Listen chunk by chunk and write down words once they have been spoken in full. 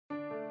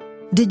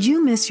Did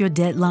you miss your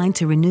deadline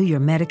to renew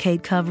your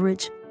Medicaid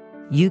coverage?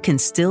 You can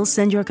still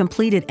send your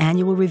completed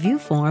annual review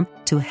form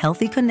to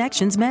Healthy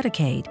Connections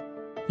Medicaid.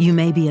 You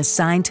may be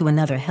assigned to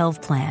another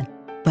health plan,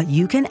 but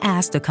you can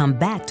ask to come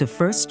back to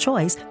First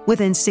Choice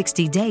within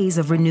 60 days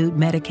of renewed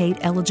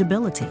Medicaid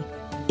eligibility.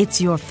 It's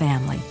your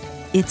family.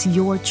 It's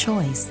your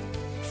choice.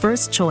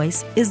 First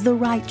Choice is the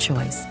right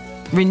choice.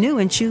 Renew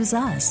and choose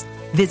us.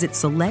 Visit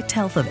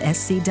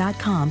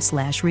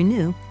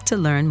selecthealthofsc.com/renew to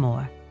learn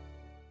more.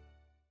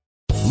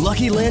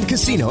 Lucky Land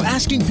Casino,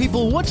 asking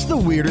people, what's the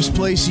weirdest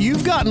place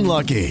you've gotten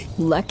lucky?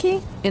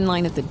 Lucky? In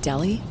line at the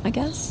deli, I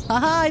guess?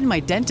 Aha, in my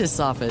dentist's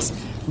office.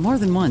 More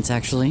than once,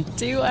 actually.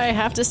 Do I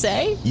have to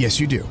say? Yes,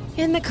 you do.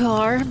 In the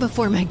car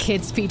before my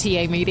kids'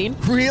 PTA meeting.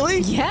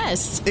 Really?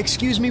 Yes.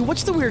 Excuse me,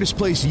 what's the weirdest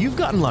place you've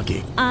gotten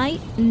lucky? I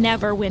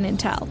never win and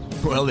tell.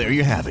 Well, there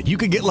you have it. You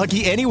can get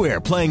lucky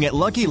anywhere, playing at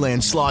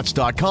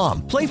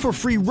LuckyLandSlots.com. Play for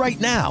free right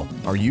now.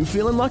 Are you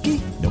feeling lucky?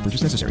 No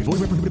purchase necessary. Void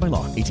where prohibited by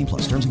law.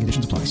 18+. Terms and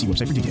conditions apply. See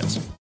website for details.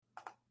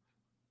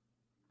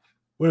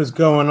 What is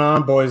going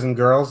on, boys and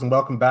girls, and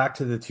welcome back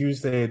to the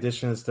Tuesday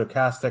edition of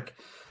Stochastic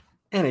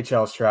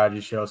NHL Strategy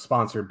Show,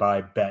 sponsored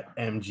by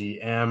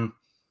BetMGM.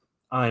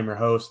 I am your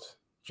host,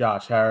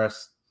 Josh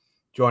Harris.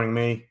 Joining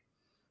me,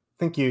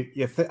 I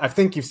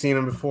think you've seen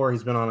him before.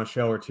 He's been on a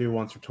show or two,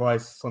 once or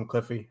twice. Slim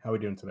Cliffy. How are we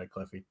doing today,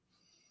 Cliffy?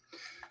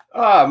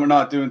 We're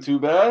not doing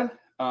too bad.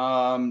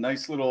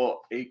 Nice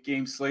little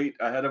 8-game slate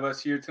ahead of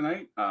us here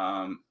tonight.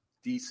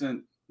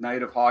 Decent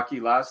night of hockey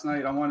last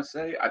night, I want to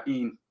say. I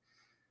mean,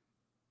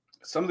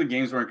 some of the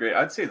games weren't great.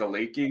 I'd say the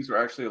late games were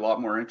actually a lot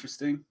more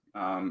interesting.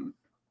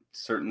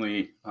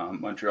 Certainly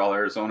Montreal,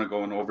 Arizona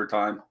going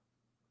overtime.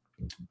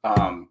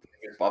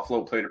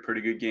 Buffalo played a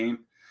pretty good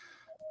game.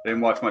 I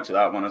didn't watch much of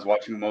that one. I was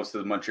watching most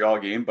of the Montreal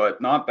game,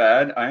 but not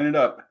bad. I ended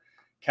up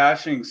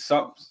cashing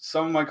some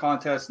of my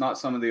contests, not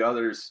some of the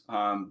others.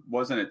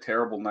 Wasn't a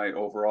terrible night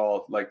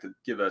overall. I'd like to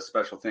give a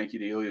special thank you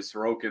to Ilya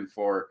Sorokin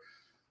for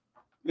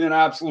an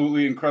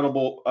absolutely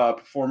incredible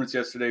performance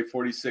yesterday.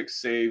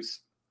 46 saves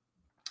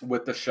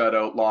with the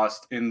shutout,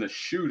 lost in the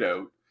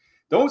shootout.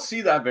 Don't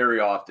see that very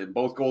often.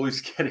 Both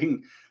goalies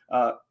getting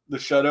the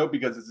shutout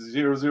because it's a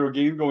 0-0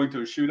 game going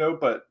to a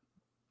shootout, but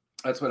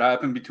that's what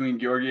happened between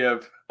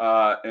Georgiev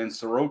and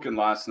Sorokin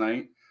last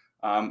night.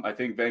 I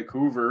think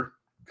Vancouver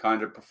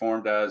kind of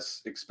performed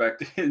as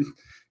expected,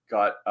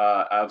 got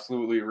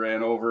absolutely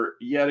ran over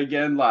yet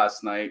again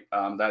last night.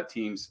 That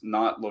team's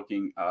not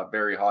looking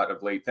very hot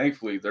of late.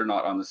 Thankfully, they're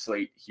not on the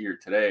slate here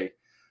today.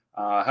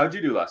 How'd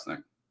you do last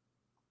night?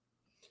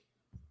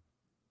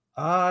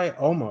 I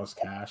almost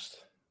cashed.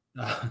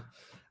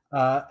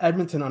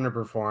 Edmonton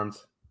underperformed.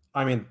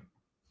 I mean,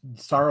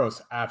 Saros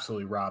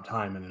absolutely robbed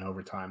Hyman in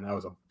overtime. That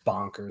was a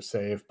bonkers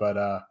save, but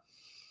I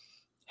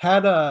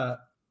had a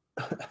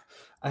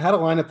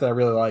lineup that I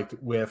really liked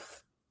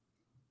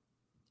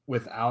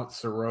without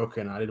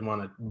Sorokin. I didn't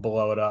want to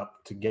blow it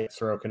up to get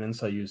Sorokin in,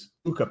 so I used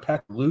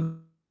Ukko-Pekka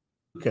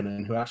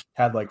Luukkonen, who actually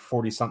had like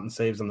 40-something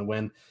saves on the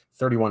win,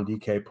 31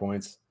 DK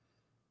points.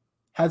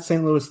 Had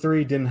St. Louis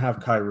 3, didn't have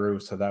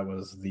Kyrou, so that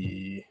was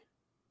the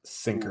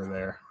sinker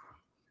there.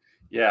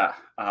 Yeah,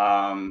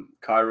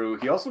 Kyrou,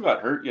 he also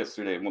got hurt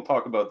yesterday, and we'll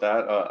talk about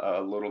that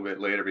a little bit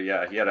later. But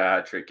yeah, he had a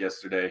hat trick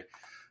yesterday.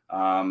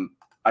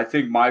 I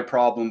think my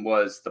problem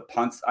was the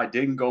punts. I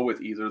didn't go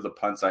with either of the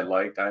punts I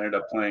liked. I ended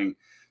up playing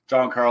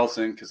John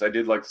Carlson because I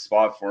did like the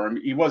spot for him.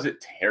 He wasn't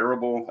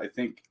terrible. I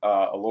think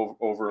a little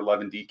over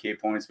 11 DK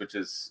points, which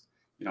is,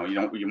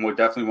 you would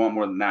definitely want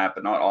more than that,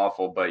 but not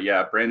awful. But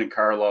yeah, Brandon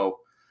Carlo,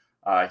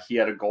 he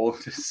had a goal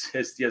and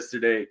assist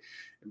yesterday.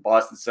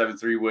 Boston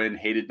 7-3 win,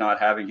 hated not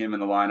having him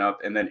in the lineup.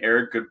 And then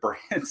Eric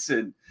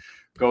Goodbranson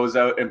goes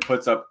out and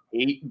puts up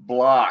 8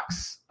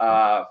 blocks.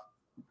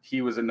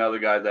 He was another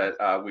guy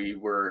that we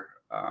were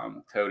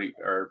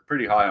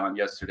pretty high on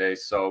yesterday.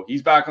 So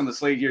he's back on the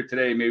slate here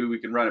today. Maybe we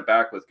can run it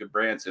back with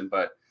Goodbranson,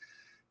 but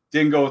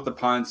didn't go with the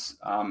punts.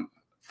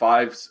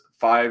 Five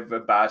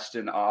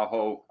Bastion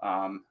Aho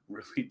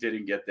really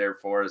didn't get there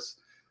for us.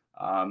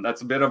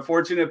 That's a bit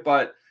unfortunate,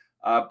 but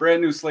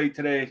brand new slate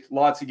today.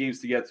 Lots of games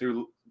to get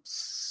through.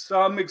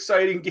 Some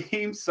exciting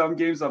games, some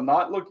games I'm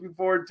not looking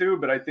forward to,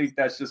 but I think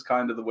that's just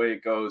kind of the way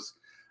it goes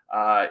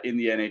in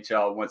the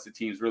NHL once the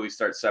teams really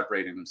start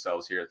separating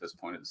themselves here at this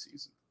point of the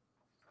season.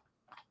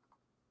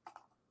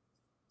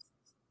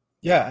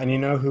 Yeah, and you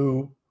know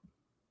who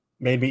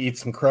made me eat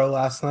some crow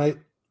last night?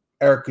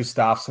 Eric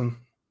Gustafsson.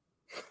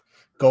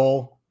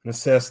 Goal, an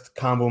assist,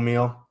 combo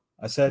meal.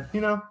 I said, if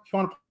you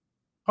want to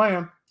play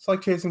him, it's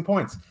like chasing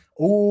points.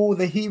 Oh,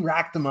 the Heat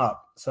racked him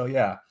up. So,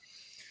 yeah.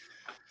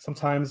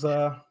 Sometimes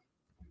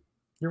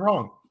you're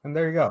wrong. And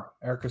there you go.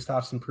 Eric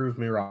Gustafsson proved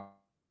me wrong.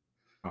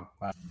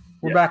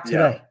 We're back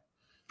today.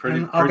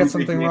 I'll get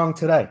something wrong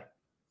today.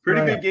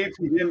 Pretty big game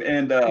from him.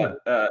 And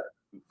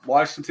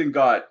Washington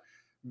got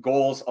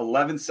goals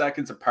 11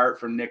 seconds apart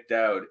from Nick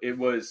Dowd.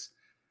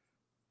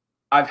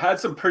 I've had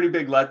some pretty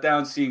big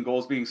letdowns seeing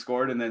goals being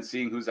scored and then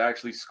seeing who's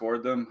actually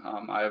scored them.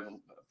 I have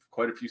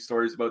quite a few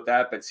stories about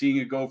that. But seeing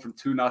it go from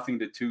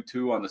 2-0 to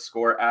 2-2 on the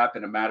score app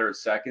in a matter of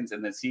seconds,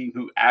 and then seeing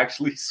who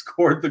actually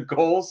scored the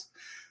goals,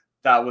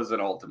 that was an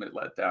ultimate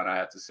letdown, I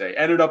have to say.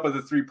 Ended up with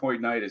a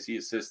 3-point night as he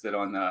assisted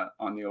on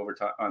the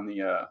overtime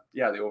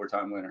the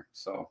overtime winner.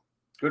 So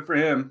good for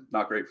him.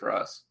 Not great for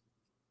us.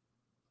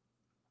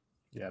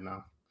 Yeah,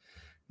 no,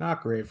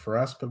 not great for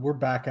us. But we're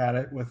back at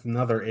it with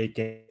another 8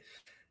 game.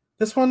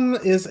 This one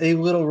is a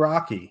little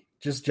rocky,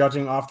 just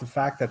judging off the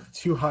fact that the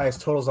 2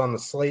 highest totals on the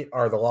slate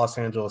are the Los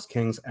Angeles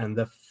Kings and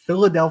the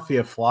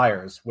Philadelphia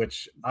Flyers,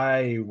 which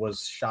I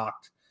was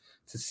shocked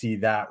to see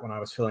that when I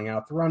was filling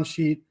out the run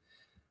sheet.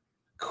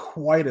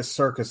 Quite a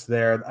circus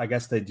there. I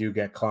guess they do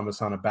get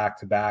Columbus on a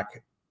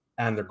back-to-back,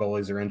 and their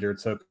goalies are injured,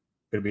 so it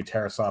could be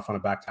Tarasov on a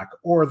back-to-back,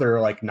 or they're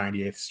like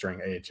 98th string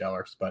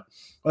AHLers. But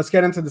let's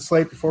get into the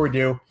slate. Before we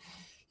do,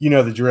 you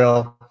know the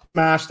drill.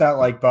 Smash that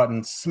like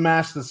button,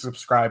 smash the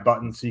subscribe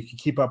button so you can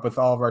keep up with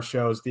all of our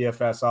shows,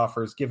 DFS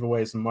offers,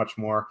 giveaways, and much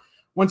more.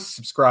 Once you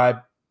subscribe,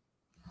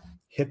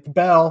 hit the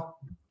bell.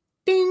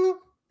 Ding!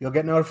 You'll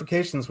get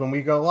notifications when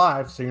we go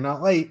live, so you're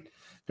not late.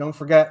 Don't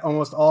forget,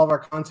 almost all of our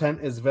content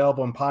is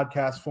available in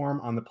podcast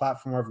form on the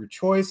platform of your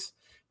choice.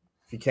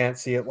 If you can't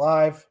see it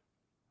live,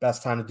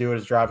 best time to do it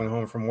is driving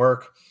home from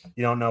work.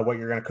 You don't know what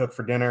you're going to cook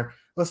for dinner.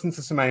 Listen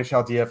to some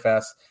NHL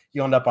DFS.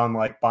 You'll end up on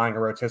like buying a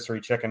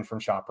rotisserie chicken from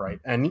ShopRite,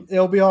 and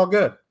it'll be all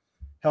good.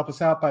 Help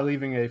us out by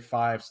leaving a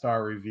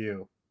 5-star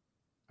review.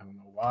 I don't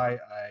know why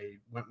I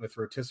went with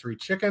rotisserie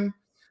chicken.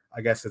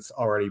 I guess it's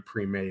already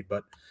pre-made,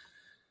 but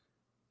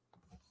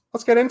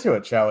let's get into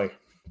it, shall we?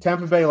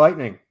 Tampa Bay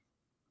Lightning,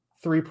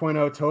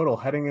 3.0 total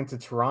heading into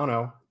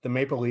Toronto. The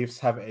Maple Leafs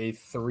have a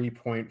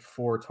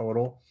 3.4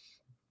 total.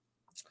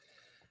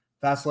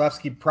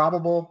 Vasilevsky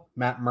probable.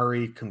 Matt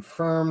Murray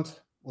confirmed.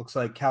 Looks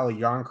like Kalle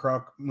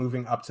Järnkrok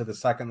moving up to the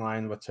second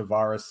line with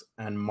Tavares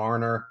and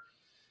Marner.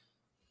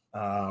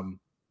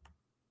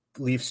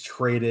 Leafs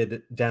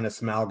traded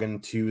Dennis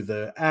Malgin to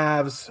the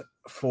Avs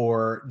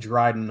for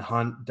Dryden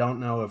Hunt. Don't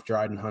know if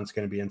Dryden Hunt's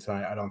going to be in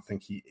tonight. I don't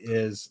think he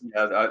is.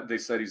 Yeah, they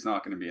said he's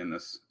not going to be in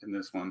this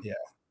one. Yeah,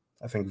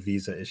 I think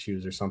visa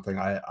issues or something.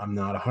 I'm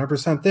not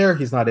 100% there.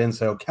 He's not in.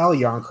 So Kalle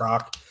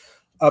Järnkrok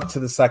up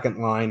to the second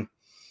line.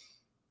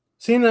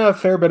 Seeing a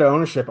fair bit of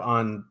ownership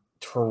on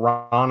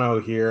Toronto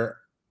here.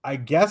 I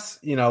guess,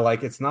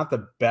 it's not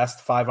the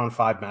best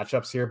 5-on-5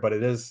 matchups here, but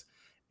it is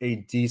a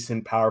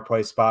decent power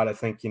play spot. I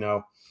think,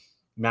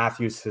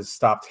 Matthews has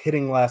stopped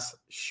hitting less,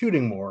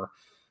 shooting more,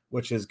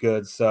 which is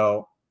good.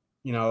 So,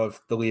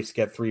 if the Leafs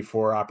get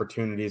 3-4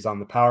 opportunities on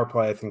the power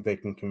play, I think they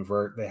can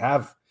convert. They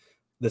have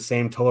the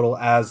same total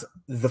as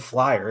the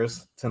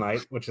Flyers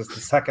tonight, which is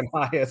the second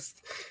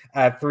highest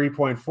at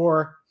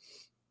 3.4.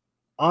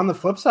 On the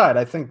flip side,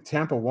 I think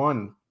Tampa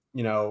won,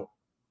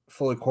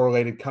 fully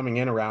correlated coming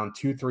in around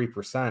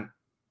 2-3%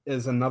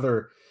 is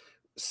another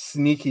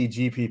sneaky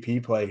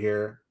GPP play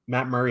here.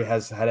 Matt Murray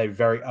has had a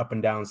very up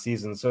and down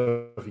season.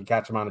 So if you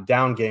catch him on a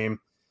down game,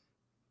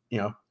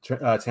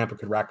 Tampa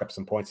could rack up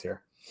some points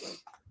here.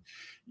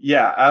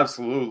 Yeah,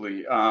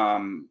 absolutely.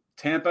 The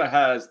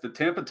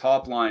Tampa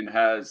top line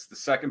has the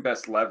second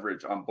best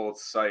leverage on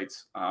both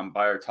sites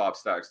by our top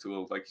stacks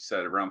tool. Like you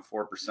said, around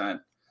 4%.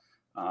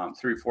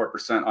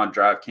 3-4% on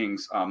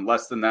DraftKings,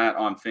 less than that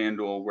on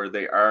FanDuel, where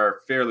they are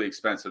fairly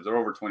expensive. They're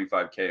over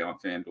 $25K on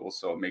FanDuel,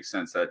 so it makes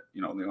sense that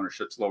the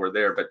ownership's lower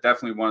there. But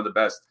definitely one of the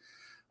best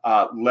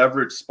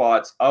leverage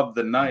spots of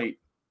the night.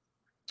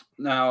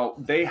 Now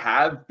they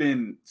have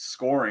been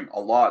scoring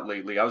a lot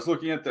lately. I was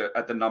looking at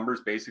the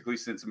numbers basically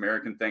since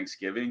American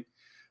Thanksgiving.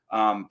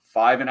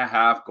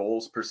 5.5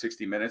 goals per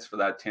 60 minutes for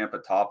that Tampa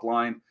top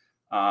line.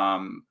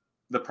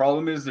 The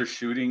problem is they're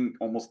shooting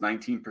almost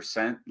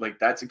 19%. Like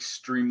that's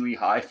extremely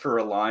high for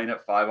a line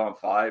at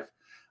 5-on-5.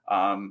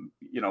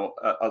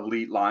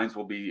 Elite lines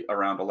will be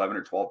around 11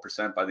 or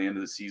 12% by the end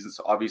of the season.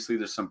 So obviously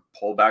there's some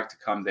pullback to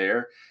come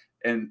there.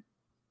 And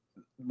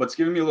what's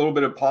giving me a little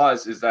bit of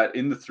pause is that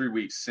in the 3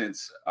 weeks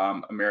since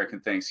American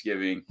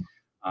Thanksgiving,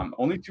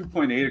 only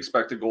 2.8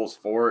 expected goals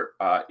for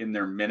in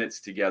their minutes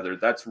together.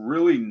 That's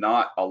really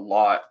not a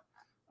lot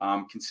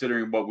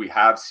considering what we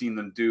have seen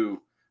them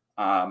do,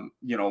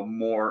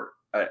 more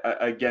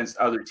against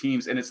other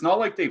teams. And it's not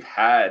like they've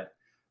had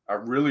a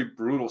really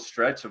brutal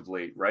stretch of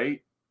late,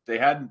 right? They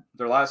had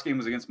their last game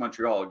was against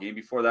Montreal, game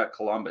before that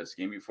Columbus,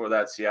 game before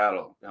that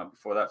Seattle,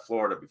 before that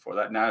Florida, before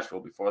that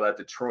Nashville, before that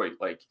Detroit.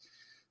 Like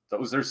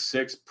those are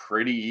 6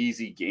 pretty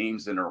easy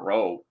games in a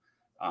row.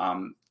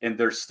 And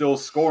they're still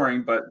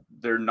scoring, but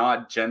they're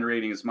not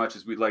generating as much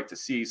as we'd like to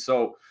see.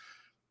 So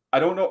I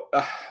don't know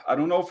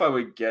if I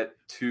would get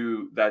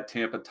to that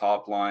Tampa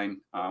top line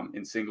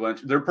in single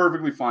entry. They're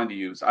perfectly fine to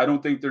use. I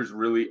don't think there's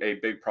really a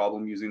big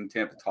problem using the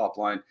Tampa top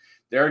line.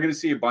 They are going to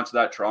see a bunch of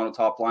that Toronto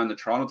top line. The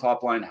Toronto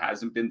top line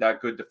hasn't been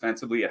that good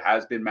defensively. It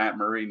has been Matt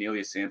Murray and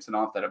Ilya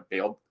Samsonov that have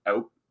bailed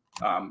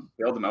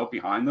them out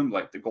behind them.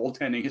 Like the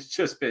goaltending has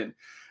just been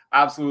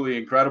absolutely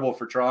incredible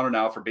for Toronto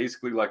now for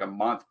basically like a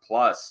month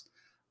plus.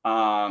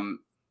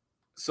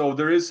 So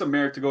there is some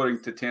merit to going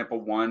to Tampa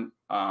 1.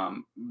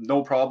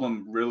 No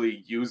problem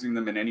really using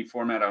them in any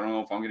format. I don't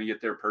know if I'm going to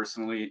get there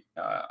personally.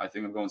 I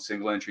think I'm going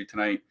single entry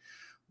tonight.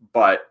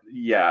 But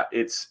yeah,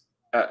 it's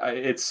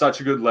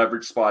such a good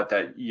leverage spot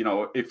that,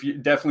 if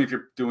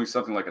you're doing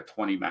something like a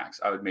 20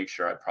 max, I would make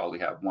sure I'd probably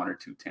have 1 or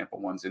 2 Tampa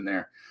 1s in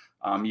there.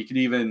 You could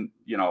even,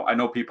 I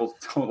know people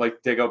don't like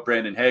to dig out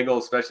Brandon Hagel,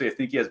 especially I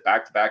think he has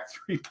back-to-back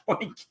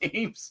 3-point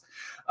games.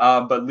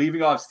 But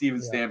leaving off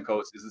Steven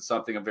Stamkos isn't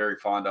something I'm very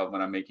fond of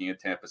when I'm making a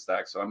Tampa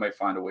stack. So I might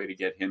find a way to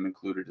get him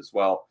included as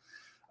well.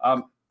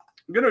 I'm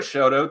going to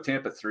shout out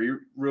Tampa 3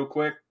 real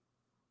quick.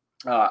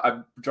 I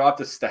dropped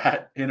a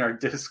stat in our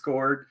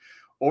Discord.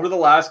 Over the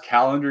last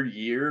calendar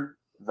year,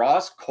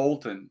 Ross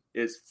Colton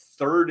is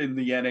 3rd in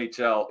the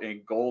NHL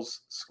in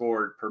goals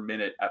scored per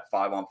minute at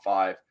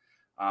 5-on-5.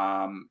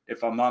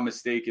 If I'm not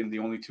mistaken, the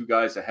only 2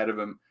 guys ahead of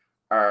him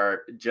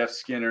are Jeff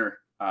Skinner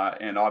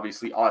and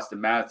obviously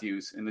Austin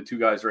Matthews, and the 2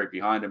 guys right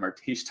behind him are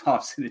Tage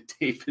Thompson and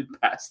David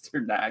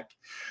Pasternak.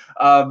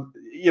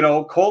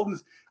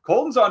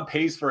 Colton's on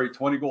pace for a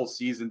 20-goal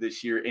season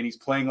this year, and he's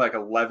playing like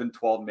 11,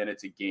 12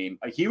 minutes a game.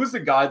 He was the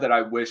guy that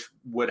I wish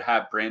would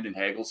have Brandon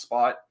Hagel's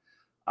spot,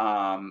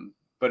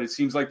 but it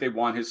seems like they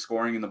want his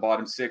scoring in the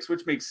bottom 6,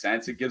 which makes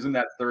sense. It gives him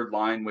that third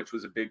line, which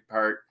was a big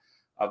part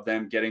of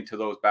them getting to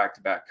those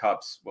back-to-back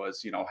cups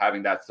was,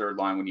 having that third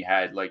line when you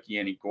had like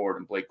Yanni Gord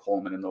and Blake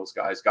Coleman and those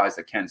guys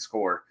that can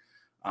score.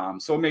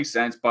 So it makes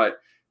sense. But,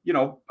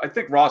 I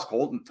think Ross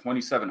Colton,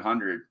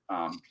 2,700,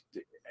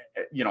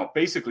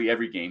 basically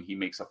every game he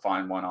makes a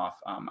fine one-off.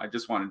 I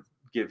just want to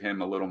give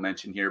him a little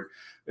mention here.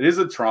 It is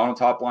a Toronto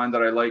top line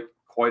that I like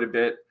quite a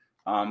bit.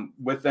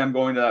 With them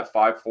going to that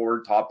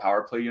 5-forward top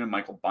power play unit,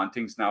 Michael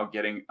Bunting's now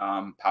getting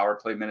power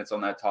play minutes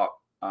on that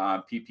top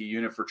PP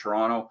unit for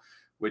Toronto,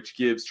 which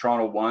gives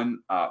Toronto 1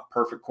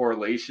 perfect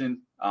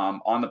correlation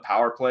on the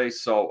power play.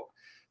 So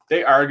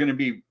they are going to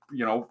be,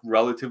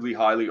 relatively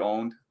highly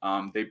owned.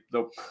 Our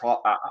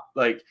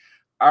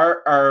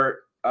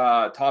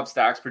top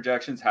stacks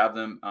projections have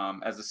them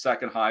as the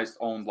second highest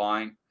owned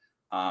line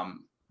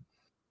on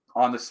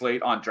the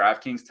slate on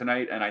DraftKings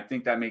tonight. And I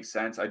think that makes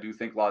sense. I do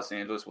think Los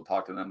Angeles, we'll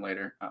talk to them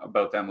later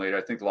about them later.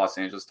 I think the Los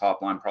Angeles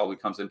top line probably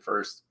comes in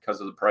first because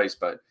of the price,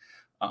 but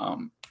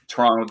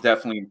Toronto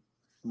definitely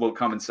will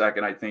come in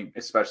second, I think,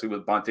 especially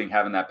with Bunting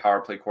having that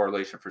power play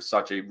correlation for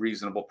such a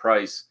reasonable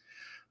price.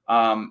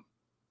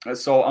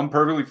 So I'm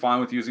perfectly fine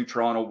with using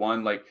Toronto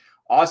 1. Like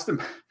Austin,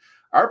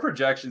 our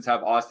projections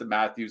have Austin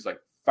Matthews like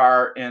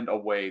far and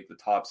away the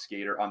top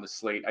skater on the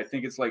slate. I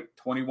think it's like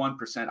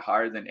 21%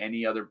 higher than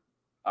any other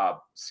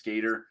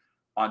skater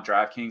on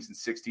DraftKings and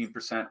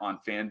 16% on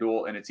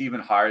FanDuel. And it's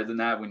even higher than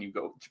that when you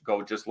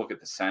go just look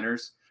at the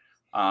centers.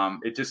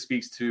 It just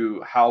speaks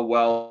to how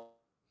well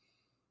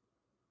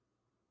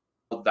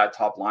that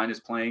top line is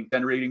playing,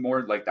 generating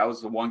more. Like that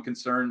was the one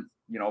concern,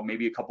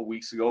 maybe a couple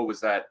weeks ago, was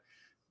that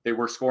they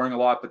were scoring a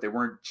lot, but they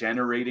weren't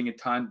generating a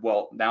ton.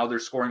 Well, now they're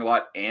scoring a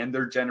lot and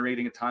they're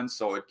generating a ton.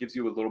 So it gives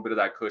you a little bit of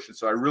that cushion.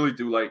 So I really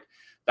do like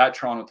that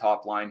Toronto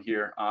top line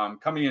here.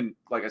 Coming in,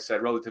 like I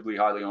said, relatively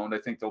highly owned. I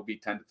think they'll be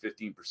 10 to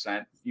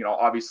 15%.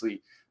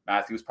 Obviously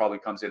Matthews probably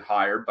comes in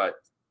higher, but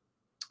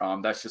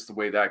that's just the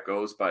way that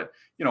goes. But,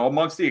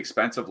 amongst the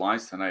expensive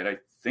lines tonight, I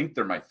think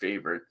they're my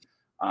favorite.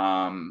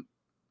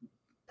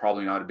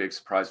 Probably not a big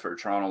surprise for a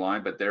Toronto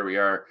line, but there we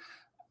are.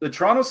 The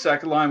Toronto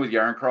second line with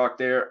Yarncroc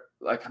there,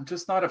 like I'm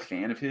just not a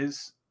fan of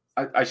his.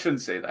 I shouldn't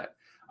say that.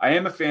 I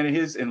am a fan of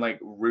his in like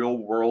real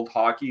world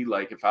hockey.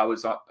 Like if I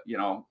was,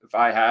 if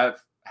I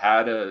have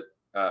had a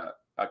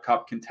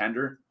cup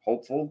contender,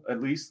 hopeful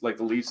at least, like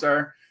the Leafs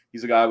are,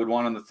 he's a guy I would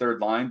want on the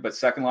third line. But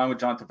second line with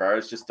John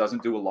Tavares just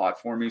doesn't do a lot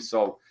for me.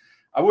 So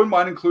I wouldn't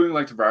mind including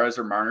like Tavares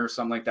or Marner or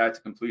something like that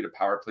to complete a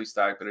power play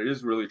stack. But it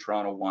is really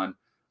Toronto 1.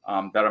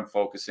 That I'm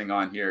focusing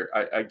on here.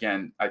 I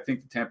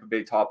think the Tampa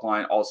Bay top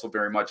line also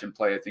very much in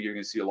play. I think you're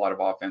going to see a lot of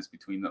offense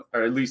between them,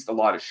 or at least a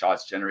lot of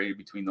shots generated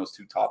between those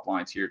 2 top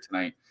lines here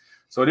tonight.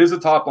 So it is the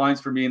top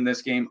lines for me in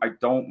this game. I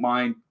don't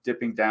mind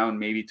dipping down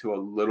maybe to a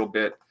little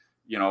bit.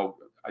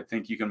 I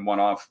think you can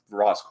one-off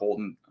Ross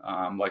Colton.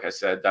 Like I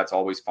said, that's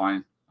always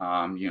fine.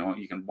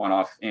 You can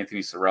one-off Anthony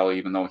Cirelli,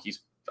 even though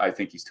I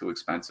think he's too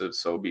expensive.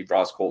 So it'd be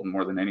Ross Colton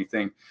more than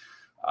anything.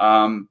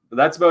 But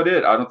that's about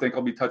it. I don't think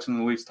I'll be touching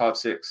the Leafs top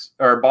 6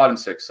 or bottom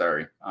 6,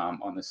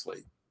 on this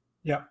slate.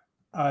 Yeah,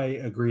 I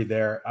agree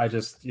there. I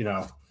just,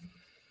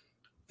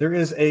 there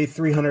is a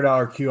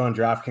 $300 queue on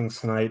DraftKings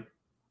tonight.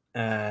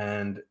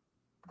 And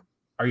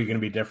are you going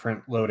to be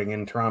different loading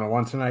in Toronto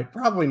 1 tonight?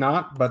 Probably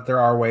not, but there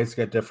are ways to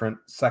get different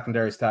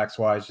secondary stacks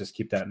wise. Just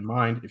keep that in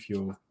mind.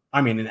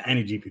 In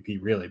any GPP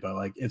really, but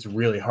like it's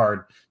really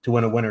hard to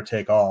win a winner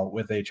take all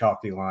with a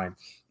chalky line.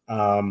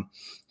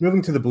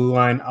 Moving to the blue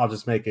line, I'll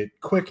just make it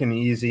quick and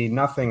easy.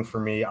 Nothing for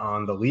me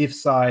on the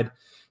Leafs side.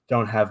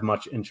 Don't have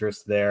much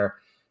interest there.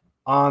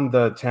 On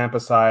the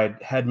Tampa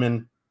side,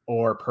 Hedman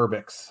or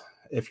Perbix,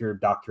 if your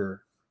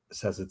doctor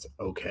says it's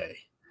okay.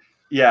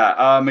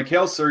 Yeah,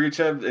 Mikhail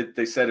Sergachev,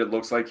 they said it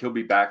looks like he'll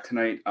be back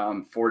tonight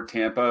for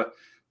Tampa.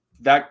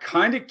 That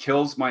kind of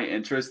kills my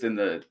interest in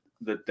the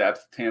the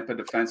depth Tampa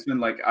defenseman.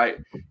 Like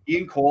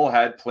Ian Cole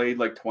had played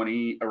like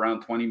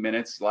around 20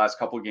 minutes the last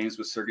couple of games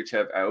with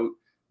Sergachev out.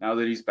 Now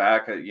that he's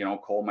back,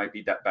 Cole might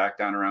be back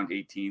down around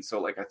 18.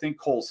 So like I think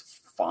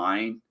Cole's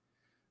fine.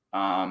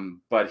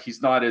 But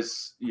he's not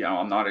as,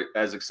 I'm not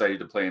as excited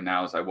to play him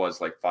now as I was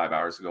like 5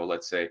 hours ago,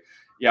 let's say.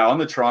 Yeah, on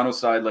the Toronto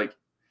side, like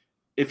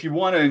if you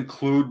want to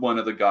include one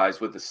of the guys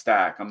with the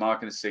stack, I'm not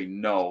going to say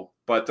no,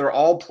 but they're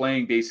all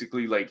playing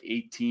basically like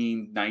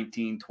 18,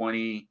 19,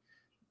 20,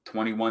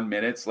 21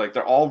 minutes. Like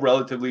they're all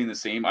relatively in the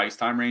same ice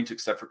time range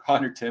except for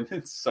Connor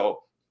Timmins.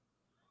 So,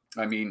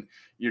 I mean,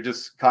 you're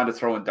just kind of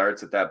throwing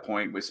darts at that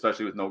point,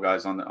 especially with no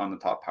guys on the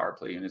top power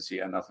play units.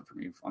 Yeah, nothing for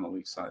me on the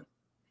Leafs side.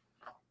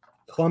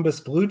 Columbus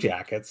Blue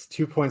Jackets,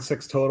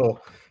 2.6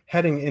 total.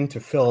 Heading into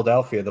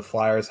Philadelphia, the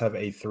Flyers have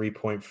a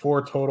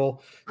 3.4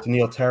 total.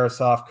 Daniil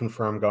Tarasov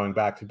confirmed going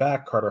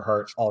back-to-back. Carter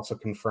Hart also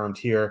confirmed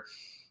here.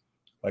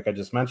 Like I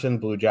just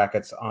mentioned, Blue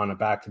Jackets on a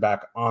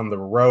back-to-back on the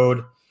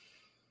road.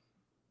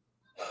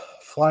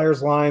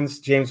 Flyers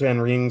lines, James Van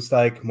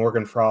Riemsdyk,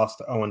 Morgan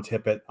Frost, Owen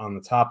Tippett on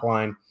the top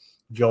line.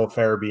 Joel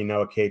Farabee,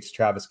 Noah Cates,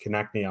 Travis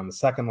Konechny on the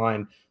second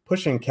line.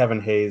 Pushing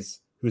Kevin Hayes,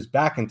 who's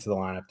back into the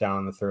lineup, down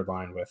on the third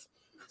line with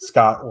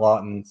Scott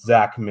Lawton,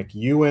 Zach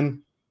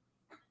McEwen.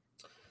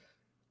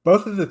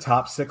 Both of the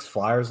top 6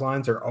 Flyers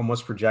lines are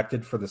almost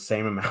projected for the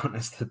same amount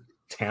as the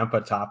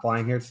Tampa top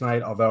line here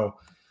tonight, although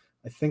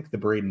I think the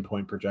Braden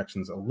point projection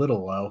is a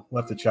little low.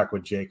 We'll have to check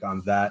with Jake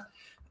on that.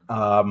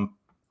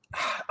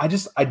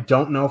 I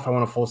don't know if I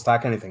want to full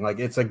stack anything. Like,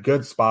 it's a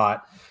good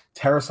spot.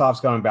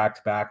 Tarasov's going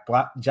back-to-back.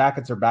 Black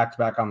Jackets are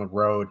back-to-back on the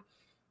road.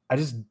 I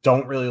just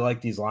don't really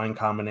like these line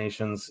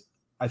combinations.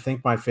 I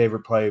think my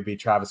favorite play would be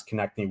Travis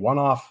Konechny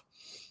one-off,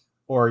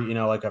 or,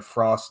 like a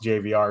Frost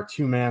JVR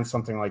 2-man,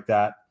 something like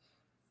that.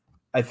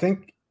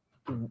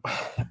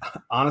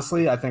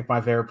 Honestly, I think my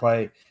favorite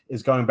play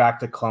is going back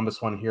to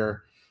Columbus one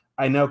here.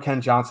 I know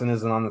Ken Johnson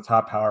isn't on the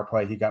top power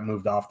play. He got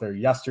moved off there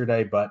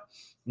yesterday, but,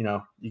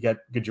 you get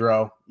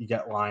Gaudreau, you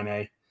get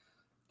Line.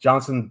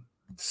 Johnson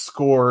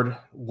scored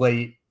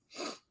late.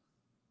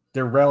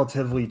 They're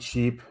relatively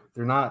cheap.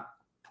 They're not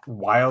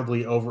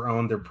wildly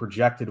over-owned. They're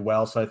projected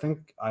well, so I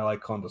think I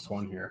like Columbus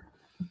one here.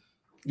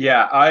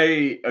 Yeah,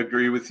 I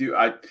agree with you.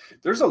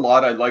 There's a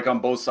lot I like on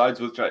both sides,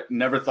 which I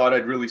never thought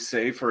I'd really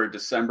say for a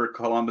December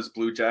Columbus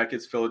Blue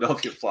Jackets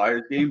Philadelphia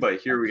Flyers game, but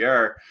here we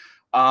are.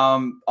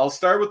 I'll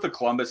start with the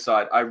Columbus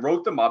side. I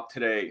wrote them up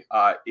today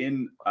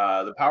in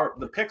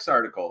the picks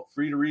article,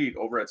 free to read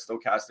over at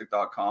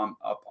stokastic.com,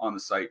 up on the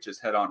site.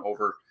 Just head on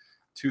over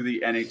to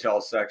the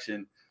NHL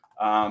section.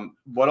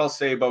 What I'll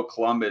say about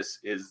Columbus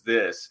is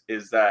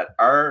that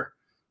our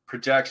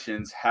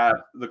projections have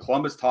the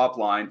Columbus top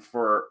line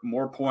for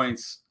more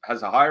points,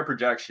 has a higher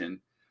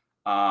projection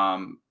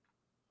than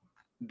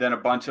a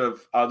bunch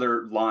of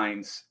other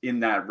lines in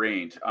that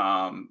range.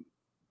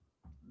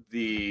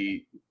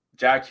 The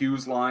Jack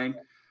Hughes line,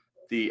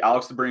 the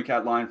Alex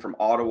DeBrincat line from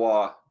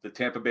Ottawa, the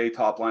Tampa Bay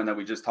top line that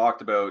we just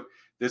talked about.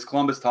 This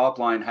Columbus top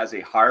line has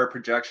a higher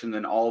projection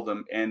than all of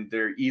them, and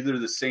they're either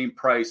the same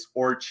price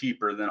or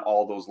cheaper than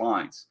all those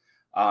lines.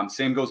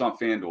 Same goes on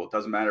FanDuel. It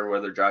doesn't matter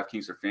whether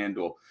DraftKings or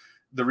FanDuel.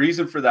 The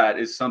reason for that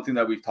is something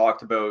that we've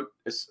talked about,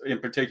 in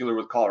particular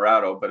with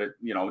Colorado, but it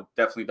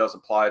definitely does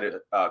apply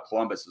to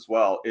Columbus as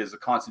well, is the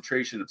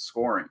concentration of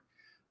scoring.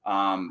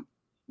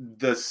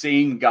 The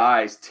same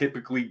guys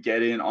typically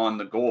get in on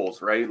the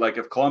goals, right? Like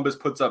if Columbus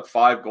puts up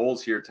 5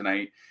 goals here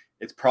tonight,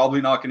 it's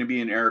probably not going to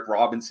be an Eric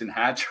Robinson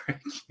hat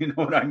trick. You know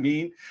what I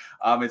mean?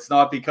 It's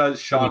not because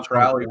Sean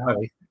Crowley.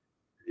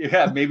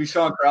 Yeah, maybe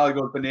Sean Crowley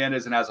goes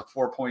bananas and has a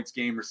 4 points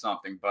game or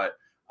something, but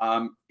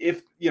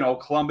if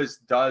Columbus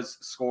does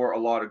score a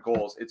lot of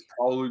goals, it's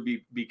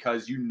probably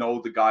because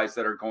the guys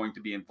that are going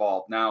to be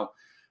involved. Now,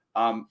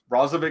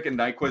 Rozovic and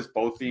Nyquist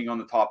both being on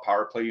the top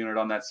power play unit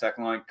on that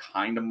second line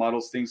kind of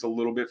muddles things a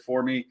little bit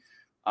for me,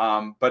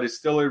 but it's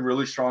still a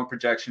really strong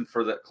projection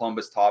for the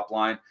Columbus top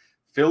line.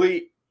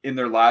 Philly in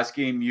their last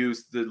game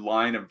used the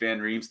line of Van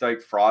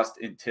Riemsdyk, Frost,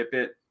 and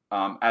Tippett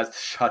as the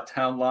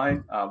shutdown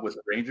line with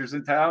the Rangers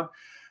in town.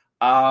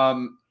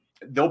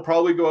 They'll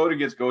probably go out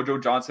against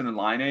Gojo, Johnson, and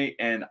Line,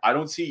 and I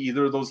don't see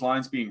either of those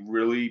lines being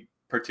really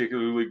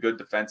particularly good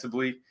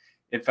defensively.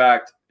 In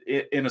fact,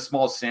 in a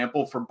small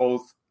sample for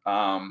both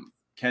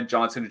Kent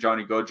Johnson and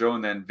Johnny Gojo,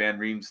 and then Van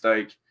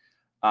Riemsdyk,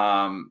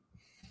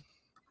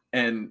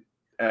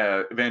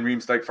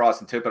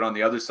 Frost, and Tippett on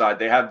the other side,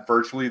 they have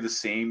virtually the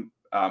same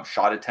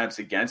shot attempts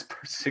against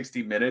per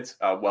 60 minutes,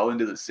 well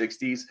into the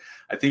 60s.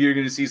 I think you're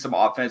going to see some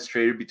offense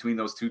traded between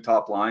those two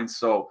top lines.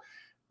 So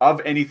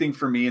of anything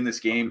for me in this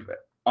game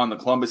on the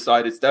Columbus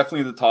side, it's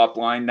definitely the top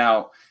line.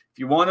 Now, if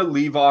you want to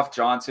leave off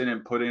Johnson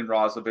and put in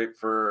Rozovic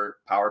for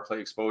power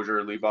play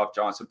exposure, leave off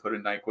Johnson, put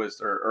in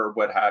Nyquist or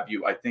what have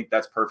you, I think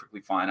that's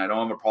perfectly fine. I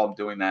don't have a problem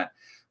doing that.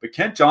 But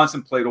Kent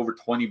Johnson played over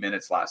 20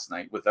 minutes last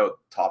night without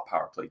top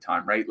power play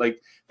time, right?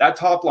 Like that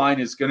top line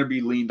is going to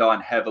be leaned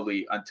on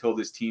heavily until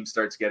this team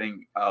starts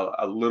getting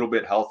a little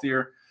bit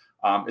healthier,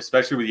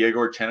 especially with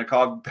Yegor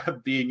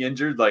Chenikov being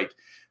injured. Like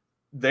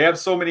they have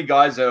so many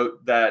guys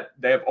out that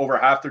they have over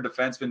half their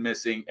defensemen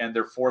missing, and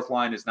their fourth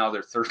line is now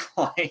their third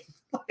line.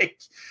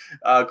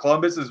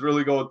 Columbus is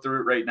really going through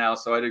it right now,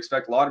 so I'd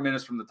expect a lot of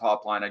minutes from the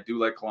top line. I do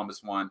like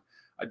Columbus 1.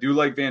 I do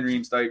like Van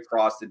Riemsdyk,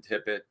 Frost, and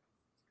Tippett.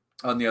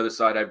 On the other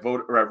side, I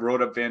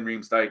wrote up Van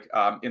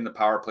Riemsdyk in the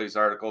Power Plays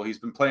article. He's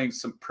been playing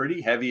some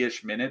pretty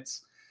heavy-ish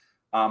minutes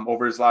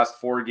over his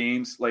last 4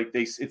 games.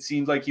 It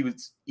seemed like he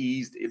was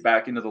eased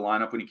back into the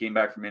lineup when he came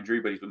back from injury,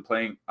 but he's been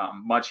playing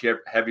much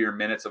heavier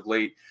minutes of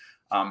late.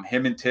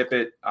 Him and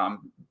Tippett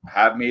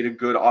have made a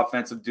good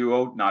offensive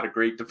duo, not a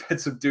great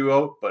defensive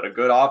duo, but a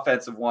good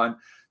offensive one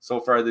so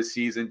far this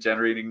season,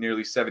 generating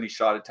nearly 70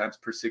 shot attempts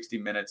per 60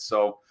 minutes.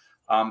 So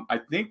I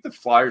think the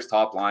Flyers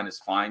top line is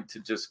fine to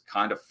just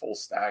kind of full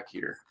stack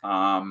here.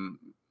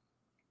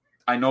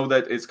 I know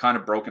that it's kind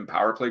of broken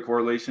power play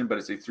correlation, but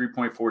it's a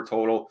 3.4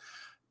 total.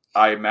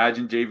 I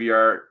imagine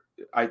JVR,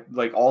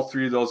 all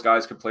 3 of those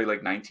guys could play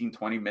 19,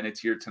 20 minutes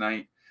here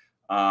tonight.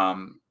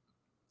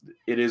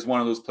 It is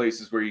one of those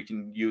places where you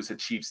can use a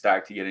cheap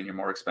stack to get in your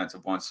more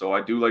expensive one. So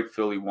I do like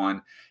Philly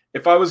 1.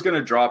 If I was going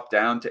to drop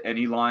down to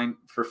any line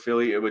for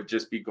Philly, it would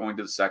just be going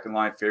to the second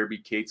line,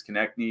 Farabee, Cates,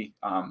 Konechny.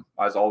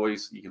 As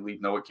always, you can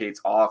leave Noah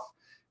Cates off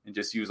and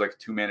just use a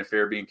 2-man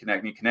Farabee and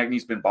Konechny.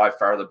 Konechny's been by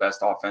far the best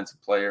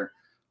offensive player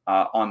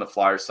on the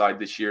Flyers side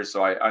this year,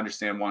 so I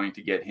understand wanting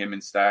to get him in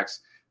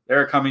stacks.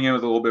 They're coming in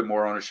with a little bit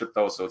more ownership,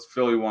 though, so it's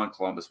Philly 1,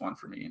 Columbus 1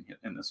 for me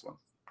in this one.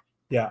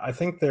 Yeah, I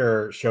think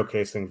they're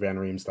showcasing Van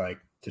Riemsdyk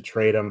to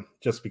trade him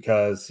just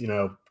because,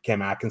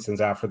 Cam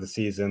Atkinson's out for the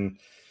season.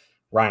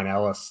 Ryan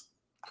Ellis,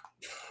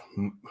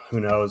 who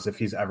knows if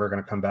he's ever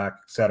going to come back,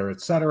 et cetera, et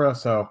cetera.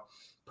 So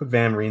put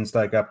Van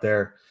Riemsdyk up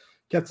there,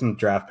 get some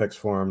draft picks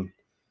for him,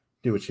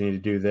 do what you need to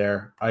do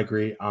there. I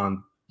agree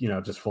on,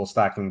 just full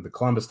stacking the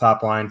Columbus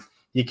top line.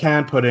 You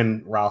can put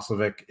in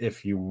Roslovic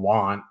if you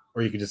want,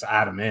 or you could just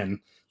add him in.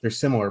 They're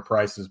similar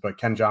prices, but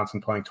Ken Johnson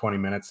playing 20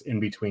 minutes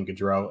in between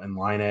Gaudreau and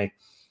Laine.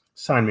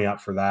 Sign me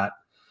up for that.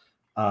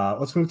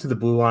 Let's move to the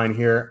blue line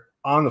here.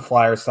 On the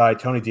Flyers side,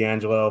 Tony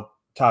DeAngelo,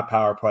 top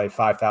power play,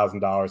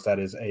 $5,000. That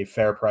is a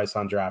fair price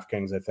on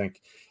DraftKings. I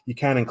think you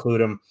can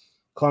include him.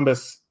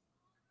 Columbus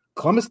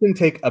didn't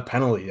take a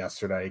penalty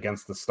yesterday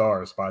against the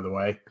Stars, by the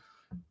way,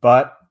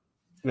 but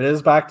it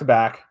is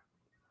back-to-back.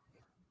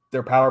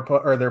 Their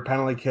their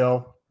penalty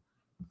kill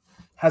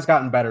has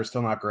gotten better,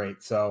 still not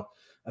great. So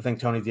I think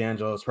Tony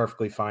DeAngelo is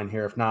perfectly fine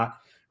here. If not,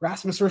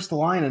 Rasmus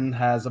Ristolainen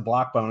has a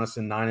block bonus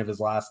in 9 of his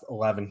last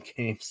 11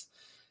 games.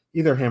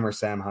 Either him or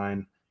Sam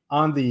Hine.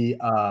 On the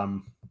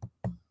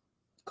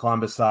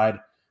Columbus side,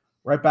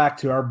 right back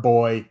to our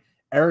boy,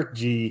 Erik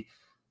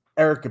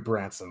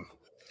Gudbranson.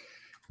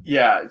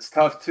 Yeah, it's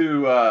tough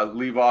to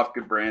leave off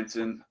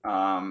Gudbranson,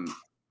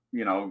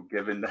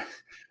 given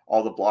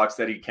all the blocks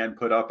that he can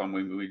put up.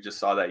 We just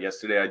saw that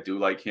yesterday. I do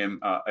like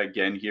him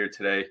again here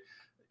today.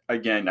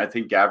 Again, I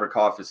think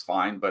Gavrikov is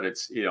fine, but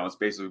it's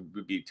basically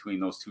between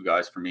those 2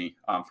 guys for me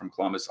from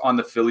Columbus. On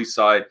the Philly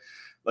side,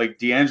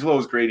 DeAngelo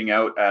is grading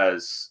out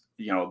as,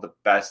 the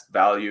best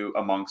value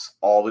amongst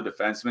all the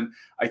defensemen.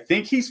 I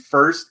think he's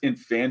first in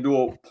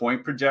FanDuel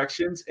point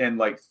projections and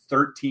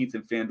 13th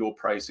in FanDuel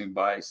pricing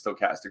by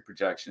stochastic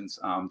projections.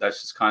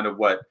 That's just kind of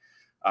what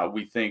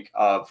we think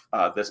of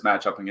this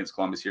matchup against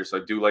Columbus here.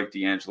 So I do like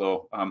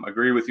DeAngelo.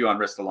 Agree with you on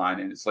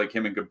Ristolainen. It's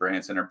him and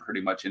Gudbranson are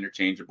pretty much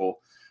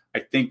interchangeable. I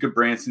think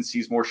Gudbranson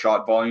sees more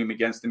shot volume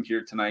against him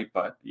here tonight,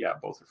 but yeah,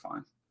 both are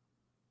fine.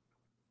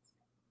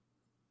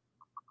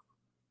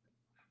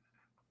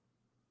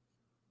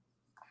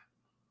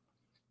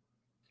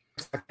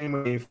 That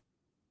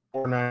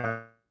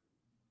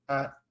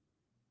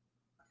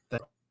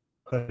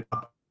put it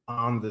up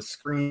on the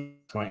screen.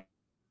 My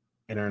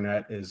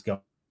internet is going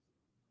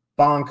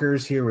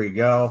bonkers. Here we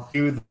go.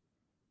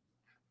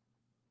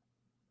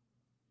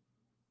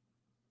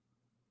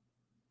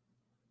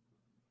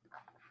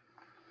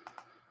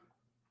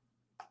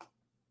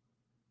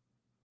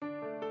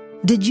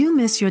 Did you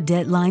miss your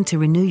deadline to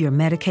renew your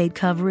Medicaid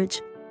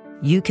coverage?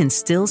 You can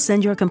still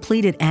send your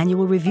completed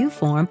annual review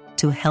form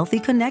to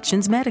Healthy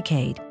Connections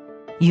Medicaid.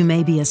 You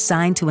may be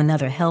assigned to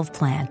another health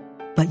plan,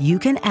 but you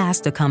can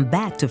ask to come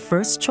back to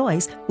First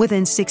Choice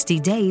within 60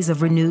 days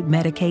of renewed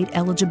Medicaid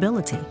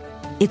eligibility.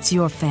 It's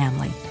your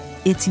family.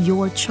 It's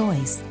your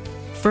choice.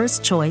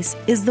 First Choice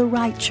is the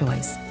right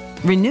choice.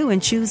 Renew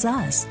and choose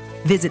us.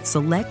 Visit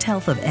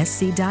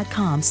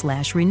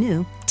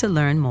selecthealthofsc.com/renew to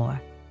learn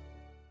more.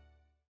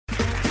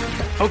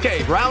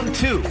 Okay, round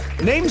 2.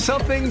 Name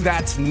something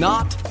that's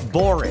not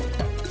boring.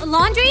 A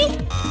laundry?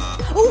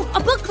 Ooh, a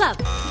book club.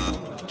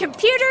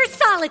 Computer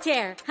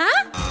solitaire,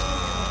 huh?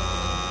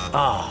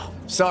 Ah,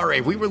 sorry,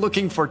 we were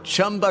looking for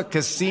Chumba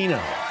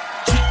Casino.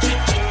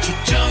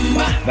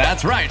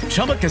 That's right,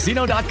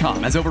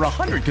 ChumbaCasino.com has over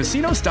 100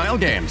 casino-style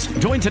games.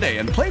 Join today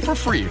and play for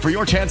free for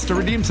your chance to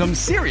redeem some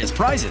serious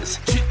prizes.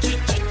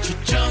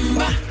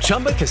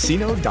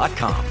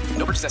 ChumbaCasino.com.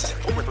 No purchase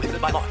necessary. Void where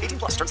prohibited by law.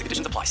 18+ terms and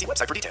conditions apply. See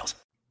website for details.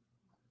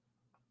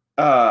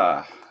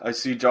 I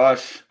see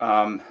Josh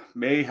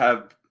may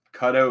have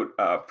cut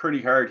out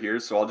pretty hard here,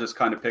 so I'll just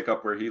kind of pick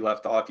up where he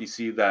left off. You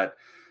see that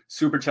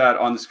super chat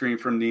on the screen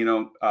from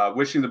Nino.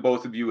 Wishing the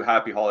both of you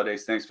happy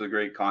holidays. Thanks for the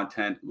great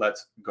content.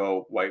 Let's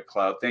go White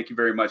Cloud. Thank you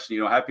very much,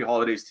 Nino. Happy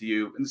holidays to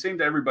you. And the same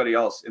to everybody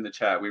else in the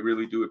chat. We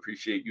really do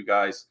appreciate you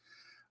guys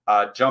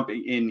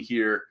jumping in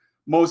here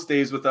most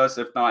days with us,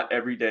 if not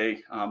every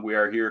day. We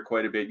are here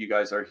quite a bit. You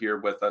guys are here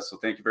with us. So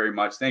thank you very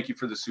much. Thank you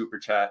for the super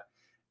chat,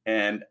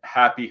 and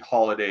happy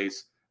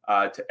holidays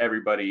to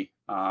everybody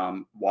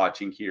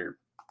watching here.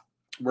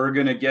 We're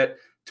going to get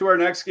to our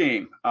next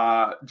game.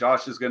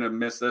 Josh is going to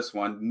miss this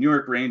one. New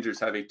York Rangers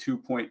have a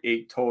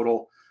 2.8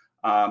 total.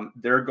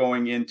 They're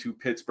going into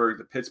Pittsburgh.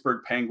 The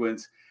Pittsburgh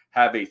Penguins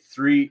have a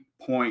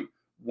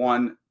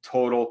 3.1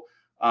 total.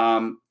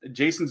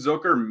 Jason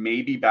Zucker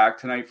may be back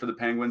tonight for the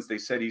Penguins. They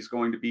said he's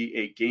going to be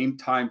a game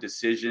time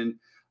decision.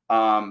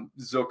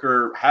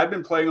 Zucker had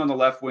been playing on the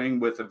left wing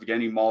with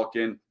Evgeny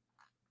Malkin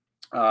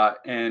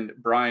and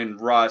Brian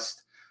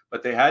Rust,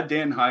 but they had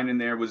Dan Heinen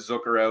there with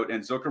Zucker out,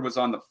 and Zucker was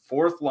on the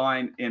fourth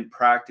line in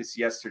practice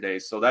yesterday.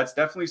 So that's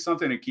definitely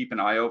something to keep an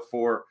eye out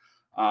for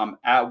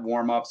at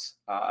warmups.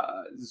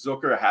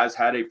 Zucker has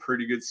had a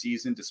pretty good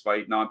season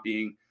despite not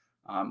getting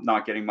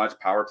much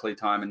power play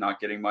time and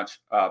not getting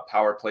much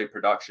power play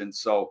production.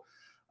 So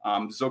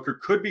Zucker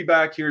could be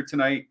back here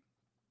tonight.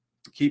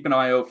 Keep an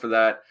eye out for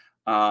that.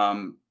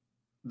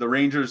 The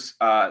Rangers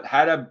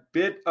had a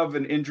bit of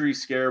an injury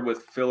scare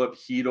with Philip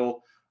Hedl.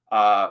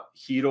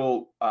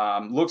 Hedl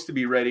looks to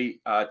be ready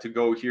to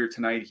go here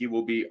tonight. He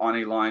will be on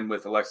a line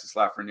with Alexis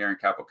Lafreniere and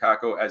Capo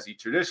Caco, as he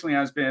traditionally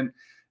has been.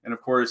 And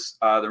of course,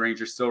 the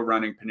Rangers still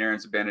running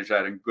Panarin,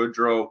 Zibanejad, and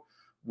Goodrow,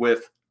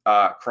 with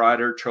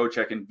Kreider,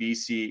 Trocheck, and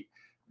VC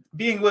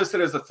being listed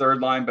as the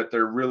third line, but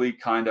they're really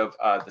kind of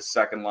the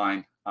second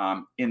line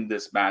in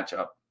this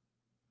matchup.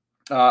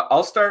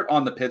 I'll start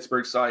on the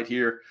Pittsburgh side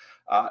here.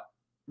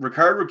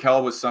 Ricard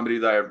Raquel was somebody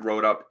that I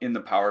wrote up in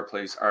the Power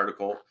Plays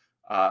article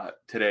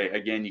today.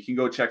 Again, you can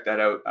go check that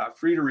out.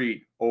 Free to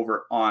read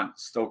over on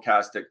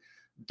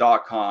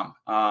Stokastic.com.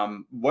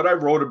 What I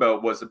wrote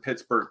about was the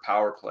Pittsburgh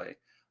power play.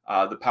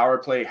 The power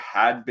play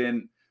had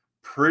been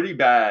pretty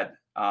bad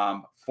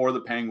for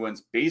the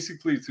Penguins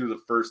basically through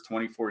the first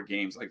 24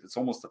 games. Like, it's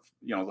almost the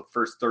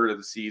first third of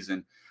the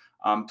season.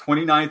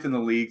 29th in the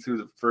league through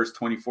the first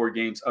 24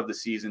 games of the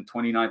season,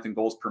 29th in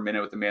goals per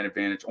minute with the man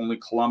advantage. Only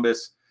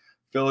Columbus,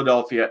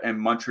 Philadelphia, and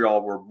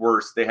Montreal were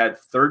worse. They had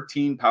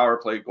 13 power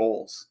play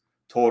goals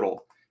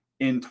total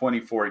in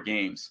 24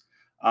 games.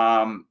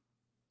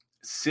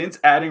 Since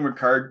adding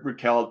Ricard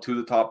Raquel to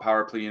the top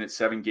power play unit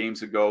 7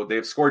 games ago, they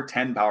have scored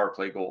 10 power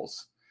play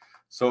goals.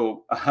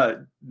 So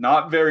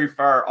not very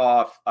far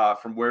off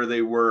from where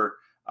they were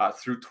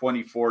through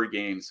 24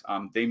 games.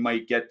 They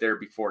might get there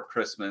before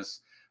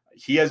Christmas.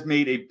 He has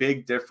made a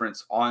big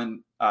difference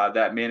on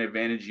that man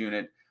advantage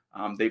unit.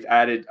 They've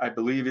added, I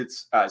believe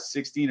it's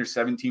 16 or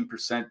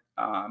 17%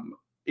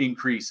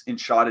 increase in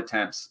shot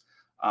attempts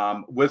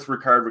with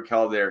Ricard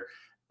Raquel there.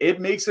 It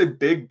makes a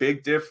big,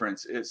 big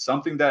difference. It's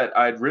something that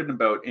I'd written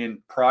about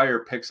in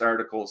prior picks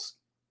articles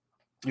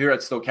here at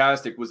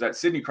Stokastic, was that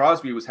Sidney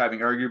Crosby was having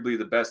arguably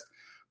the best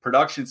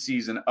production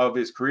season of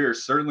his career,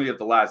 certainly of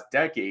the last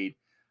decade,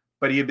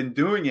 but he had been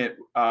doing it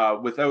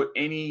without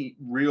any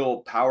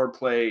real power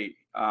play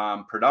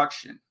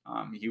production.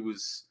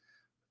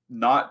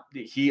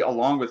 He,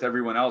 along with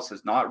everyone else,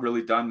 has not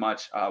really done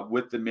much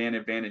with the man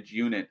advantage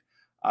unit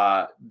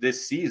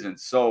this season.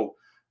 So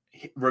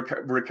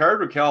Ricard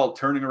Raquel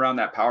turning around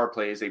that power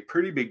play is a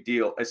pretty big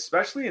deal,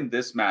 especially in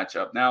this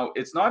matchup. Now,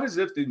 it's not as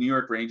if the New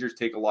York Rangers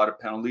take a lot of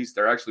penalties.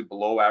 They're actually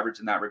below average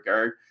in that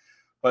regard.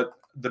 But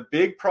the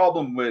big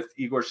problem with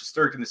Igor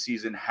Shesterkin this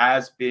season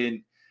has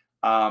been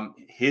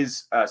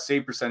his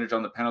save percentage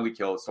on the penalty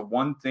kill. It's the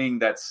one thing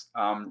that's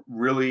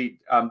really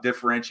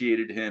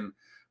differentiated him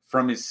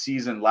from his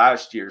season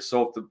last year.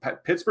 So if the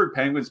Pittsburgh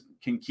Penguins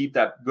can keep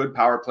that good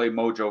power play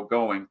mojo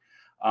going,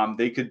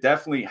 they could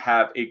definitely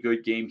have a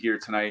good game here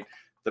tonight.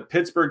 The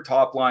Pittsburgh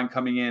top line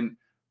coming in,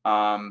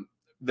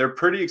 they're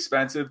pretty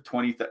expensive,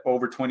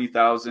 over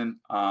 20,000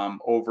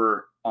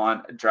 over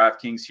on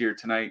DraftKings here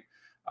tonight.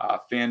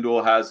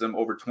 FanDuel has them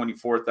over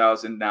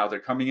 24,000. Now they're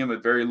coming in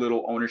with very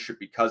little ownership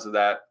because of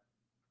that,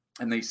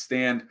 and they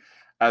stand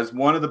as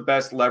one of the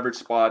best leverage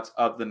spots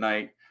of the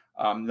night.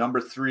 Number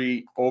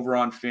 3 over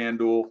on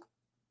FanDuel,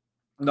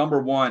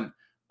 number 1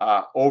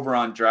 over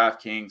on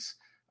DraftKings.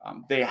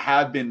 They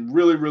have been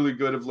really, really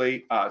good of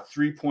late.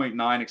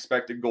 3.9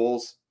 expected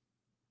goals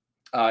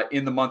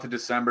in the month of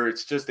December.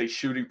 It's just a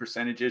shooting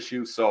percentage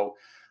issue. So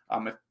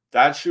if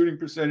that shooting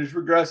percentage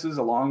regresses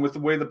along with the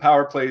way the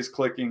power play is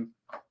clicking,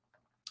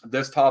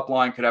 this top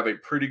line could have a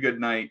pretty good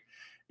night,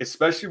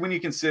 especially when you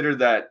consider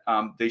that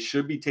they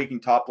should be taking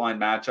top line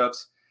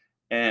matchups.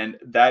 And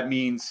that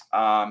means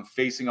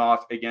facing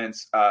off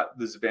against the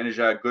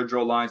Zibanejad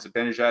Goodrow lines.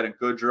 Zibanejad and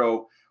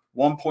Goodrow,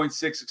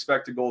 1.6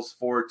 expected goals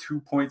for,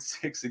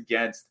 2.6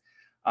 against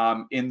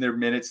in their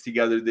minutes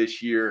together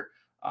this year.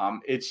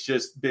 It's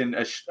just been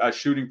a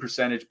shooting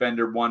percentage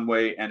bender one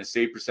way and a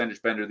save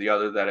percentage bender the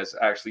other that has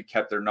actually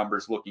kept their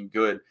numbers looking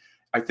good.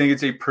 I think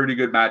it's a pretty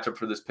good matchup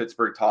for this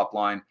Pittsburgh top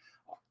line.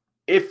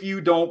 If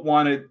you don't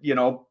want to,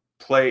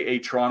 play a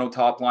Toronto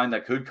top line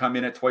that could come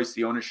in at twice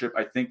the ownership.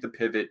 I think the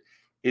pivot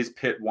is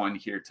Pitt 1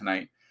 here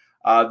tonight.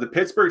 The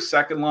Pittsburgh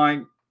second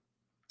line,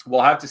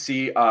 we'll have to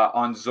see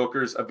on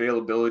Zucker's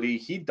availability.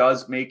 He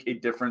does make a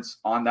difference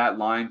on that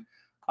line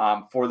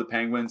for the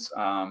Penguins.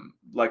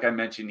 Like I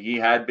mentioned, he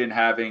had been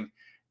having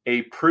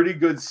a pretty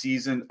good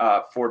season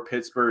for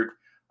Pittsburgh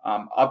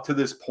up to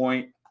this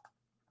point.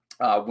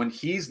 When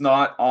he's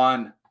not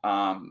on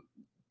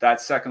that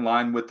second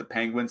line with the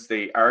Penguins,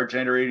 they are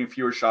generating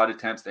fewer shot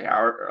attempts. They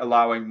are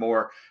allowing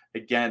more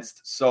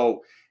against.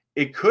 So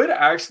it could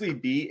actually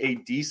be a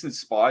decent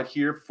spot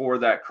here for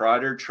that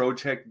Kreider,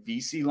 Trocheck,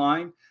 VC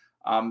line.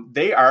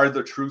 They are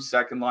the true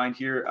second line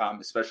here,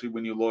 especially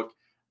when you look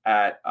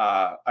at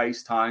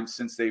ice time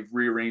since they've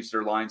rearranged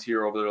their lines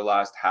here over the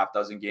last half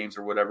dozen games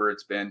or whatever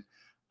it's been.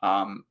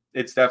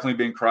 It's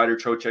definitely been Kreider,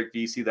 Trocheck,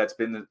 VC. That's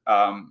been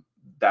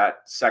that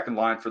second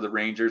line for the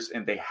Rangers,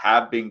 and they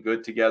have been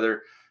good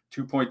together.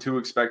 2.2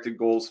 expected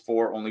goals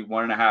for, only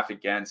 1.5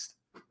 against.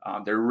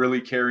 They're really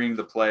carrying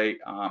the play.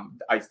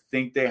 I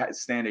think they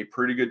stand a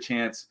pretty good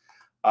chance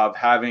of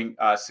having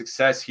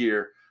success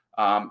here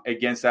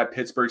against that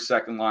Pittsburgh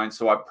second line.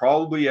 So I'm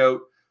probably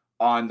out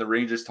on the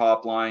Rangers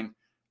top line.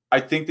 I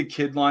think the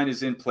kid line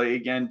is in play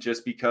again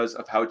just because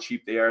of how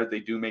cheap they are. They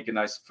do make a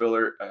nice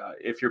filler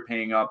if you're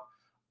paying up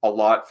a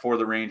lot for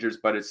the Rangers,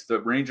 but it's the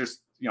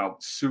Rangers,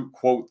 suit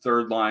quote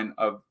third line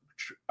of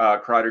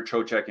Kreider,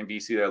 Trocheck, and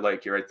VC that I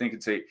like here. I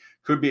think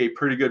could be a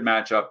pretty good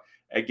matchup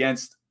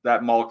against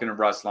that Malkin and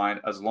Russ line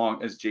as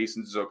long as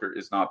Jason Zucker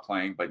is not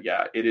playing. But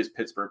yeah, it is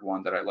Pittsburgh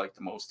one that I like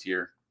the most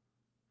here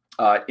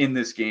in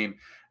this game,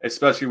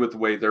 especially with the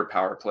way their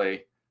power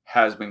play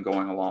has been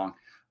going along.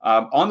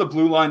 On the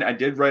blue line, I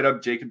did write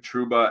up Jacob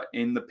Trouba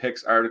in the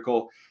picks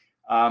article.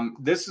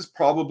 This is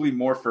probably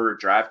more for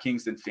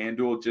DraftKings than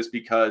FanDuel just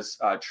because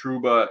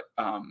Trouba,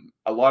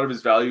 a lot of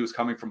his value is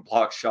coming from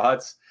block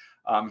shots.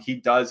 He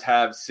does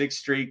have 6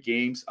 straight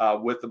games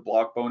with the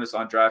block bonus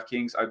on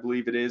DraftKings, I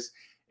believe it is.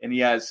 And he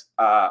has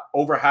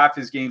over half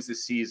his games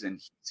this season,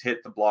 he's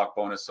hit the block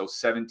bonus. So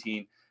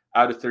 17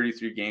 out of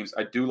 33 games.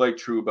 I do like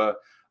Trouba.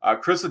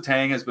 Chris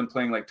Letang has been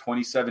playing like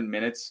 27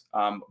 minutes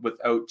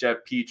without Jeff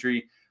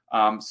Petrie.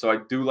 So I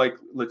do like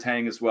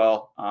Letang as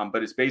well.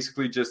 But it's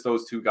basically just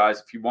those two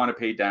guys. If you want to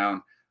pay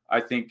down, I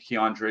think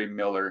Keandre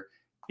Miller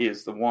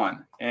is the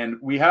one. And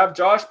we have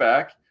Josh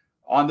back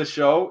on the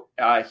show.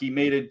 He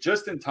made it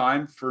just in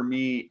time for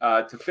me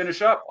to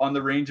finish up on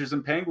the Rangers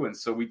and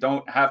Penguins, so we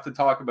don't have to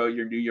talk about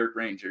your New York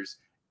Rangers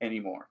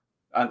anymore.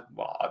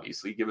 Well,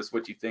 obviously, give us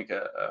what you think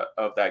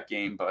of that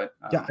game, but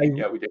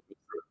we did.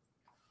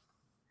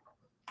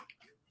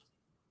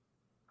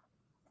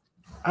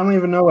 I don't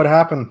even know what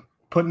happened.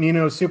 Put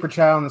Nino's super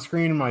chat on the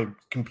screen, and my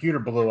computer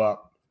blew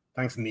up.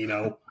 Thanks,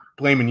 Nino.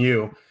 Blaming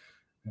you.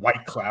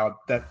 White cloud.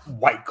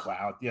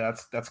 Yeah,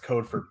 that's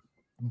code for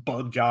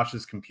bug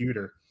Josh's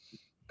computer.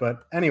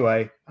 But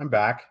anyway, I'm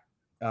back.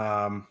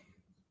 Hello.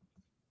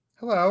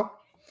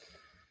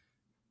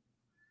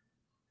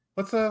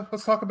 Let's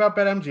talk about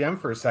BetMGM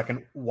for a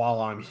second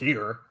while I'm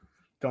here.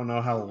 Don't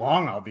know how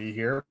long I'll be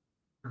here,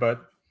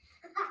 but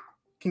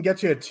can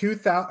get you a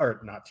 2,000 or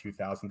not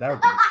 2,000. That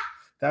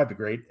would be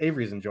great.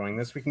 Avery's enjoying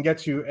this. We can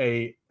get you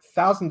a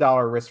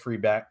 $1,000 risk-free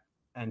bet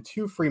and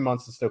 2 free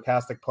months of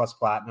Stochastic Plus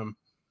Platinum.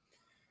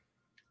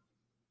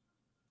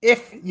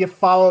 If you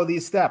follow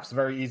these steps,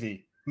 very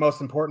easy.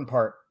 Most important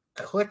part.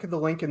 Click the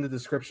link in the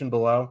description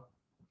below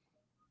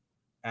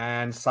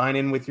and sign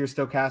in with your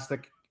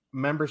Stochastic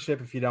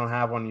membership. If you don't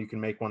have one, you can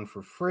make one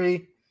for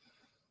free.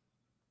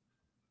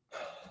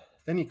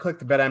 Then you click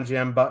the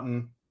BetMGM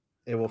button.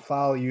 It will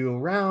follow you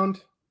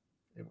around.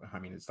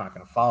 It's not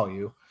going to follow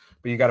you,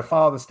 but you got to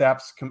follow the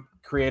steps.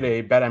 Create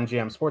a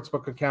BetMGM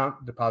Sportsbook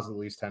account. Deposit at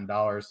least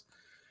 $10.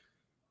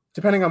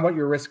 Depending on what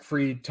your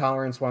risk-free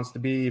tolerance wants to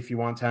be, if you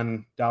want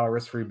 $10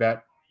 risk-free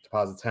bet,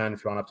 deposit 10.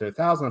 If you want up to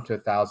 1,000, up to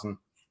 1,000.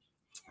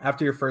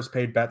 After your first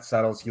paid bet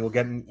settles, you'll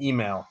get an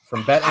email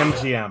from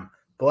BetMGM.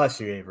 Bless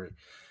you, Avery.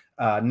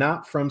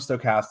 Not from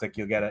Stochastic.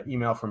 You'll get an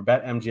email from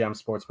BetMGM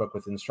Sportsbook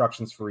with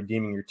instructions for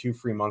redeeming your 2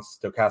 free months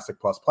of Stochastic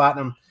Plus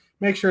Platinum.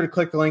 Make sure to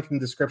click the link in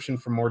the description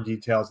for more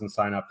details and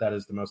sign up. That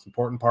is the most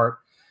important part.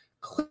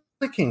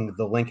 Clicking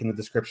the link in the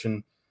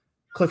description,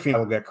 Cliffy and I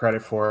will get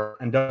credit for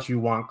it. And don't you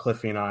want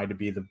Cliffy and I to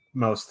be the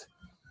most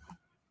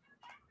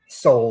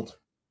sold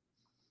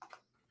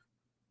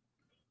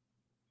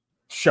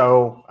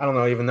show? I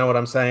don't even know what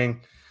I'm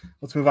saying.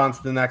 Let's move on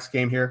to the next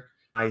game here.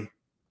 Here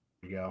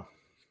we go.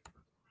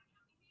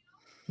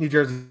 New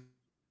Jersey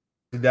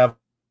Devils,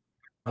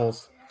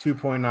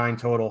 2.9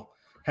 total.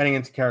 Heading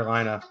into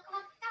Carolina,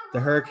 the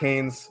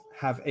Hurricanes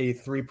have a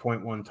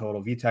 3.1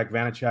 total. Vitek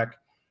Vanacek,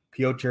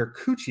 Pyotr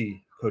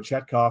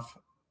Kochetkov,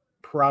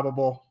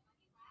 probable.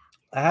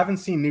 I haven't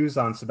seen news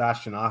on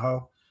Sebastian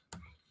Aho.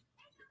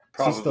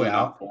 Probably still not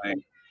out?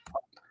 playing.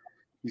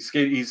 He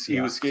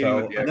was skating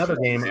with the another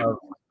game extra.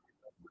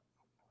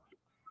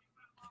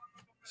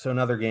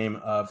 another game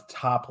of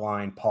top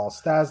line Paul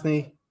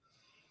Stastny.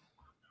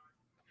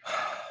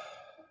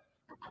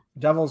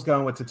 Devils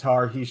going with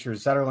Tatar, Hischier,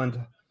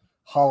 Zetterlund,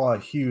 Holla,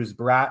 Hughes,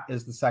 Bratt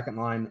is the second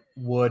line.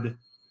 Wood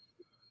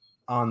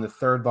on the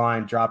third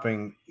line,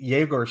 dropping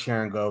Yegor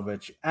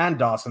Sharangovich and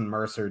Dawson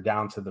Mercer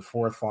down to the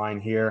fourth line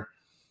here.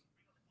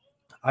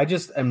 I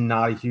just am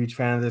not a huge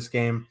fan of this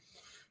game.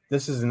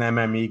 This is an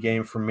MME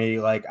game for me.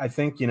 Like, I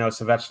think,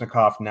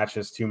 Svechnikov,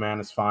 Netch's two-man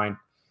is fine.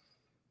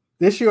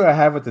 The issue I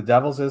have with the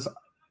Devils is,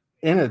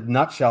 in a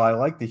nutshell, I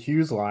like the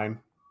Hughes line.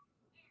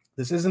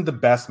 This isn't the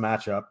best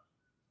matchup.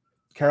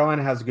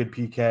 Carolina has a good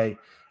PK,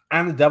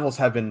 and the Devils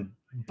have been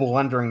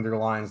blundering their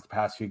lines the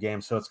past few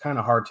games, so it's kind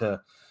of hard to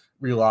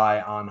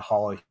rely on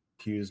Holla,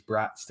 Hughes,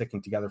 Bratt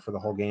sticking together for the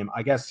whole game.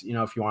 I guess,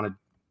 if you wanted,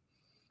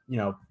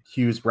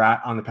 Hughes,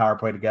 Bratt on the power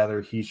play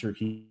together,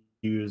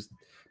 Hughes,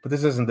 but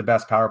this isn't the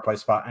best power play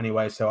spot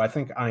anyway, so I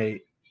think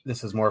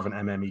this is more of an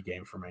MME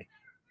game for me.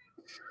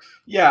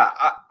 Yeah,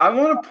 I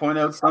want to point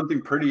out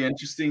something pretty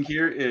interesting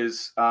here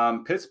is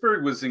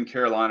Pittsburgh was in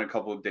Carolina a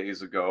couple of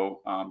days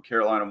ago.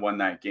 Carolina won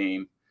that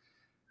game.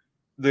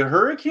 The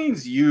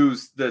Hurricanes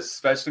used the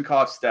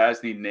Svechnikov,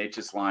 Stastny,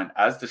 Necas line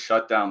as the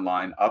shutdown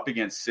line up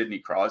against Sidney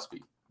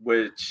Crosby,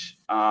 which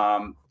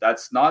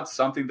that's not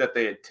something that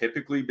they had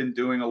typically been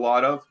doing a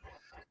lot of.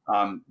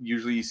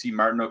 Usually you see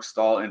Martinook,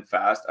 Stahl, and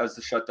Fast as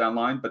the shutdown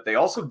line, but they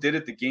also did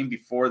it the game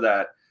before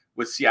that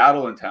with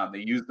Seattle in town. They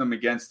used them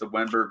against the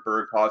Wenberg,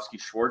 Burakovsky,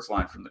 Schwartz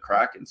line from the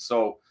Kraken.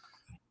 So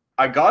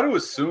I got to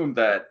assume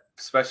that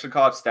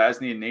Svechnikov,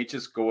 Stastny, and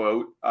Necas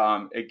go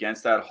out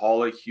against that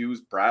Holla,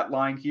 Hughes, Bratt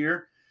line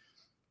here.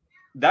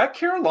 That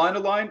Carolina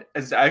line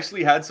has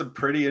actually had some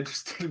pretty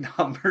interesting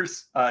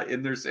numbers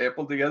in their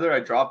sample together. I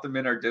dropped them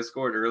in our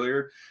Discord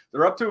earlier.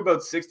 They're up to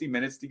about 60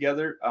 minutes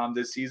together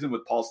this season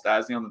with Paul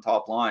Stastny on the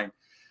top line.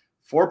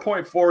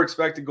 4.4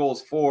 expected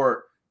goals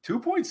for,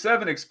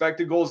 2.7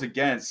 expected goals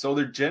against. So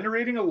they're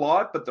generating a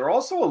lot, but they're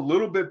also a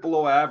little bit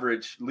below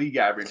average, league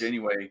average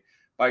anyway,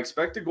 by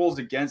expected goals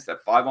against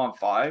at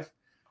 5-on-5.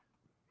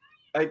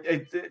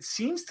 It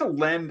seems to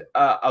lend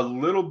a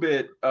little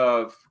bit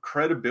of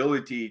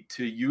credibility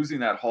to using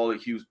that Holla,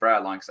 Hughes,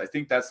 Bratt line, because I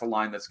think that's the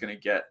line that's going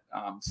to get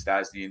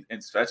Stastny and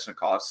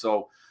Svechnikov.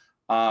 So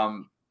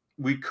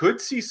we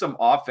could see some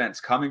offense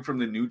coming from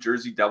the New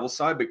Jersey Devils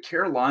side, but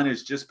Carolina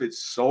has just been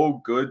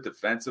so good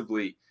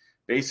defensively,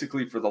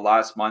 basically for the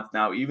last month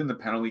now. Even the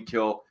penalty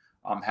kill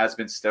has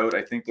been stout.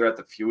 I think they're at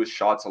the fewest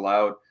shots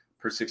allowed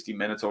per 60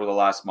 minutes over the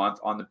last month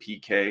on the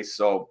PK.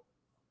 So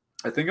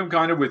I think I'm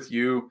kind of with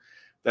you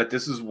that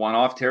this is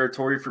one-off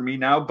territory for me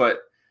now, but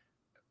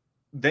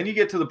then you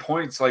get to the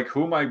points like,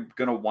 who am I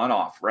going to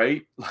one-off,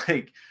 right?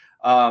 Like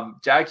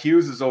Jack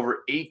Hughes is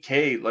over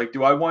 8K. Like,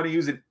 do I want to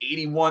use an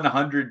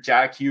 8,100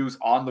 Jack Hughes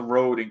on the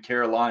road in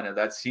Carolina?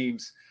 That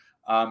seems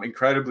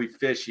incredibly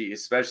fishy,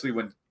 especially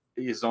when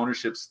his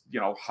ownership's,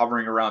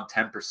 hovering around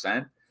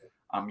 10%.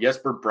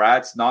 Jesper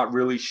Bratt's not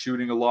really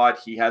shooting a lot.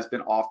 He has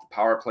been off the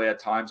power play at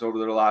times over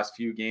the last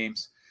few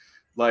games.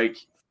 Like,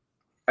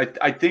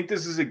 I think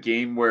this is a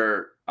game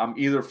where I'm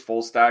either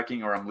full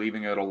stacking or I'm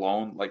leaving it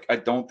alone. Like, I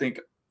don't think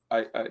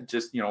I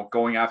just,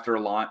 going after a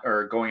lot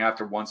or going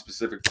after one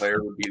specific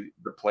player would be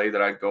the play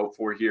that I'd go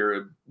for here.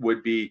 It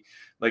would be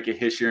like a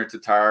Hischier and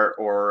Tatar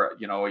or,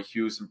 a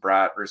Hughes and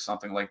Bratt or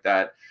something like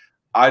that.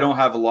 I don't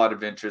have a lot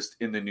of interest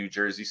in the New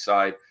Jersey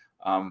side.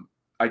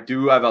 I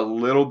do have a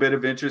little bit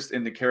of interest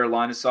in the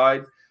Carolina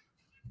side,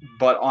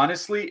 but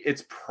honestly,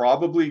 it's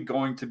probably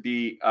going to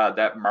be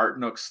that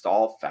Martinook,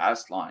 Stahl,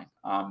 Fast line.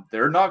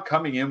 They're not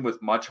coming in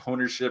with much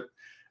ownership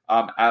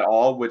at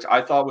all, which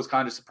I thought was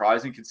kind of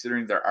surprising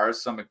considering there are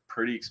some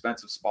pretty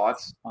expensive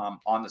spots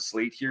on the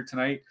slate here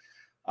tonight.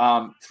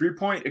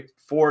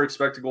 3.4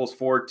 expected goals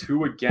for,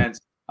 2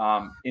 against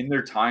in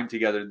their time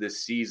together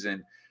this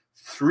season.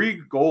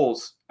 3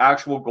 goals,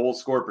 actual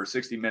goals scored per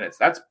 60 minutes.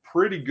 That's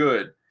pretty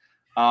good.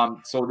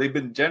 So they've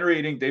been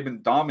generating, they've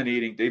been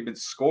dominating, they've been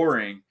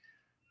scoring.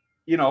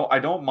 I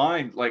don't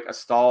mind like a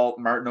Stahl,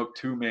 Martinook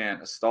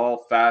 2-man, a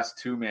Stahl,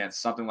 Fast 2-man,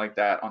 something like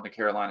that on the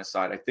Carolina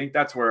side. I think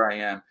that's where I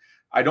am.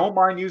 I don't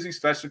mind using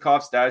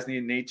Svechnikov, Stastny,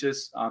 and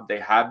Necas. They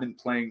have been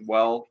playing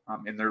well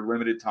in their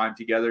limited time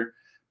together.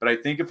 But I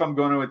think if I'm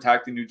going to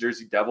attack the New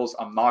Jersey Devils,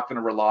 I'm not going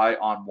to rely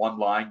on one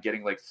line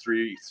getting like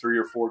three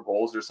or 4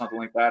 goals or something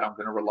like that. I'm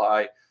going to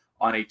rely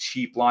on a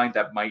cheap line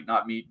that might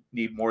not need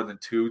more than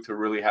 2 to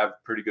really have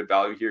pretty good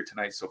value here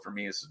tonight. So for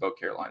me, this is about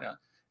Carolina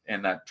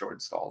and that Jordan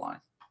Stahl line.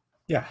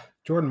 Yeah,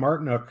 Jordan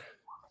Martinook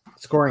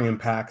scoring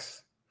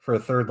impacts for a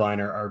third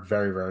liner are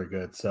very, very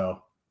good.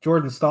 So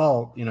Jordan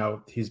Stahl,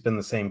 he's been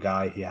the same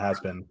guy. He has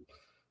been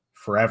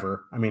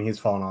forever. I mean, he's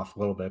fallen off a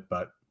little bit,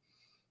 but,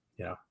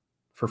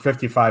 for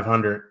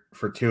 5,500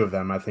 for 2 of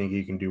them, I think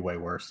you can do way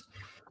worse.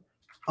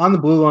 On the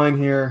blue line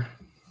here,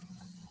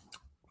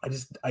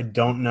 I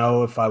don't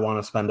know if I want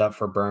to spend up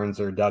for Burns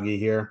or Dougie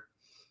here.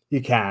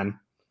 You can.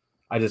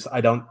 I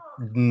don't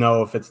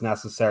know if it's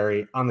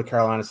necessary. On the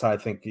Carolina side,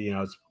 I think,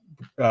 it's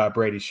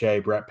Brady Shea,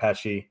 Brett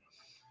Pesce.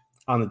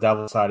 On the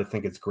Devil side, I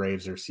think it's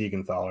Graves or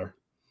Siegenthaler.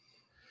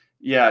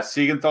 Yeah,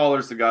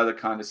 Siegenthaler's the guy that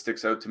kind of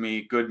sticks out to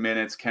me. Good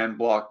minutes, can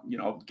block,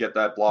 get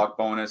that block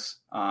bonus.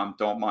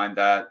 Don't mind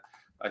that.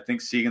 I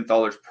think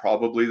Siegenthaler's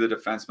probably the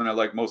defenseman I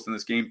like most in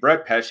this game.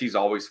 Brett Pesce's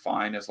always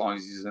fine as long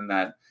as he's in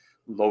that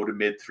low to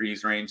mid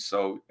threes range.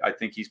 So I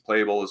think he's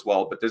playable as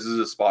well. But this is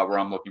a spot where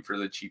I'm looking for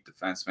the cheap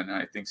defenseman. And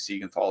I think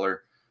Siegenthaler,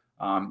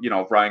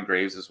 Ryan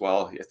Graves as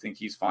well. I think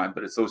he's fine.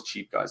 But it's those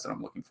cheap guys that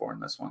I'm looking for in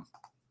this one.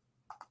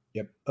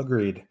 Yep,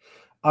 agreed.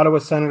 Ottawa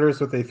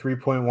Senators with a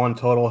 3.1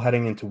 total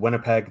heading into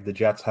Winnipeg. The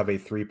Jets have a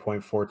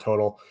 3.4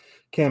 total.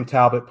 Cam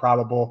Talbot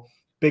probable.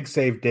 Big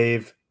save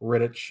Dave.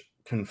 Rittich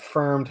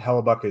confirmed.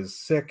 Hellebuck is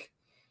sick.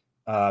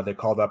 They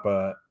called up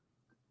a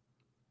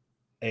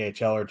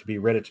AHLer to be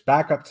Rittich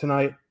backup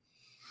tonight.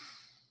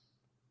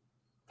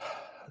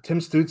 Tim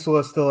Stützle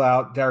is still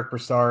out. Derek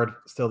Brassard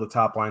still the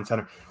top line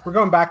center. We're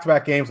going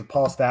back-to-back games with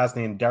Paul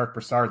Stastny and Derek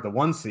Brassard, the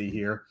 1C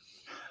here.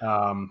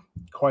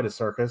 Quite a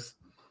circus.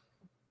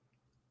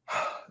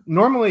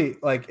 Normally,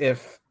 like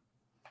if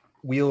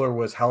Wheeler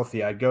was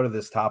healthy, I'd go to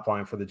this top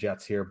line for the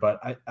Jets here. But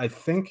I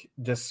think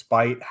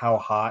despite how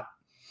hot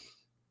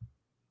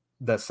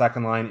the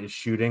second line is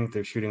shooting,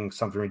 they're shooting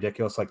something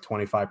ridiculous, like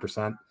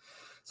 25%,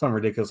 something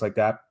ridiculous like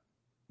that.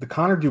 The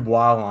Connor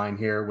Dubois line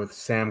here with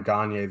Sam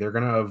Gagner, they're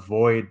going to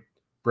avoid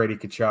Brady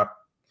Tkachuk.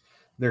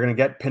 They're going to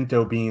get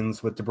Pinto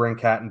Beans with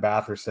DeBrincat and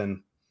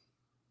Batherson.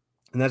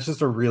 And that's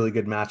just a really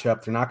good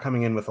matchup. They're not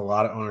coming in with a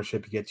lot of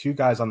ownership. You get two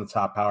guys on the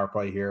top power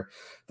play here.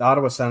 The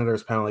Ottawa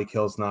Senators penalty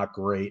kill is not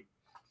great.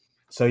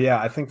 So,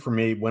 yeah, I think for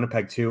me,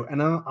 Winnipeg too.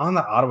 And on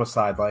the Ottawa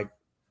side, like,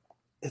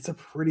 it's a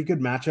pretty good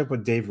matchup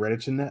with Dave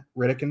Riddick in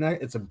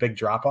that. It's a big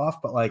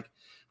drop-off. But, like,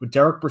 with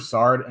Derek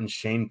Brassard and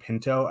Shane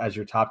Pinto as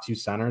your top two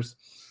centers,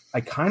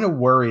 I kind of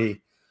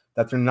worry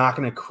that they're not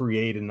going to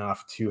create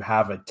enough to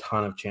have a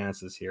ton of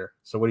chances here.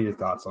 So what are your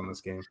thoughts on this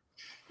game?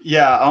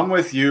 Yeah, I'm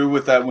with you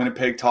with that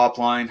Winnipeg top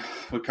line.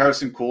 With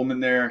Carson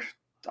Coleman there,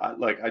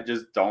 I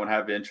just don't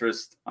have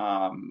interest.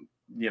 Cole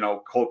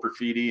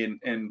Perfidi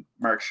and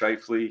Mark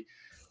Scheifele,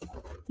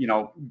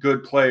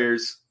 good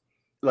players.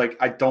 Like,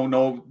 I don't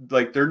know,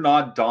 like they're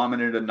not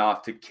dominant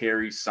enough to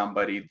carry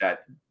somebody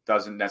that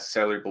doesn't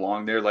necessarily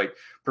belong there. Like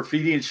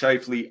Perfidi and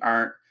Scheifele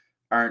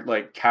aren't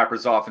like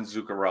Kaprizov and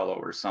Zuccarello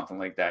or something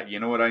like that. You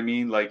know what I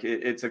mean? Like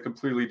it's a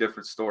completely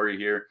different story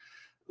here.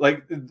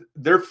 Like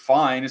they're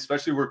fine,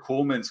 especially where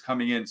Coleman's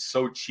coming in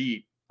so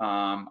cheap.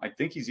 I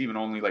think he's even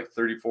only like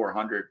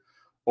 3,400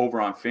 over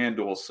on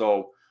FanDuel.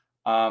 So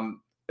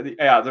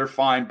yeah, they're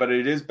fine, but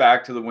it is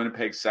back to the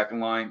Winnipeg second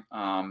line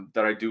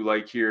that I do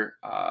like here.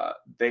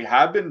 They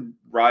have been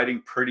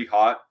riding pretty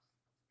hot,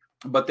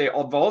 but they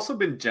have also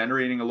been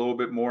generating a little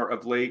bit more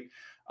of late.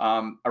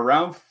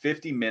 Around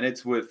 50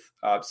 minutes with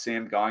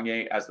Sam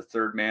Gagner as the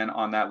third man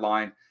on that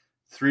line,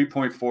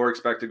 3.4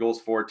 expected goals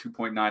for,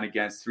 2.9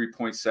 against,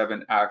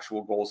 3.7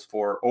 actual goals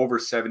for, over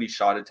 70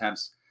 shot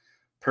attempts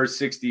per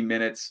 60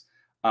 minutes.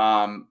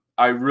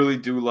 I really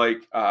do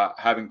like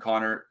having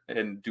Connor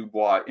and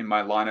Dubois in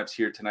my lineups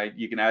here tonight.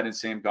 You can add in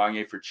Sam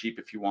Gagner for cheap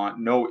if you want.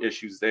 No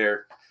issues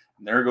there.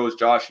 And there goes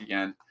Josh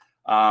again.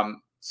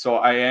 So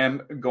I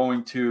am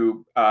going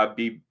to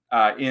be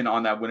in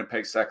on that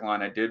Winnipeg second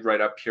line. I did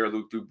write up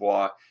Pierre-Luc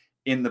Dubois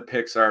in the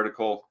picks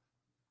article,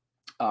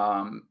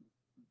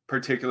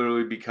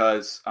 particularly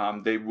because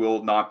they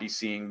will not be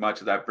seeing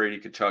much of that Brady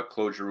Tkachuk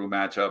Claude Giroux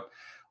matchup.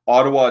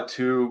 Ottawa,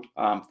 too,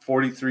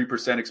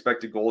 43%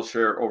 expected goal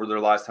share over their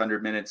last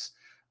 100 minutes.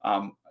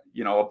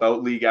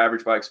 About league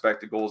average by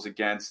expected goals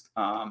against,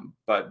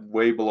 but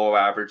way below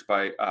average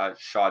by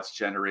shots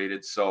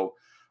generated. So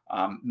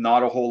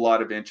not a whole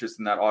lot of interest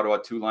in that Ottawa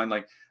 2 line.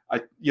 Like,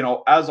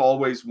 as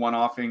always,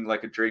 one-offing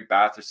like a Drake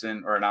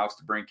Batherson or an Alex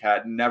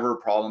DeBrincat, never a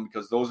problem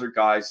because those are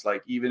guys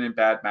like even in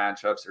bad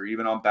matchups or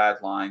even on bad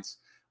lines,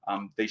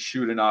 they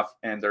shoot enough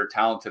and they're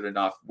talented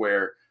enough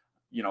where,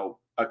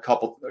 a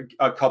couple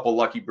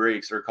lucky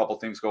breaks or a couple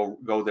things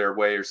go their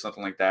way or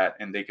something like that,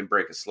 and they can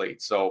break a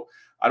slate. So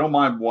I don't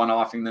mind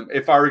one-offing them.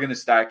 If I were going to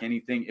stack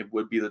anything, it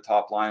would be the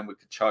top line with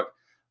Tkachuk,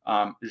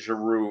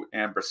 Giroux,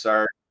 and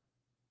Brassard.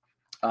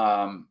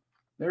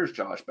 There's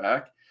Josh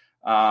back.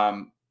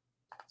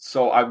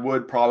 So I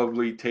would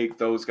probably take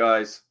those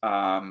guys.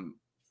 I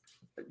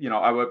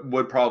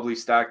would probably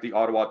stack the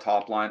Ottawa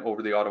top line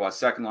over the Ottawa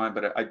second line,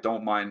 but I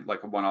don't mind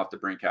like a one-off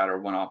DeBrincat or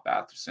one-off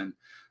Batherson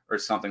or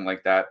something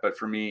like that. But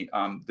for me,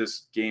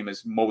 this game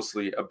is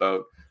mostly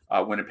about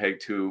Winnipeg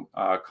 2,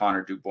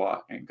 Connor Dubois,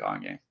 and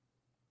Gagner.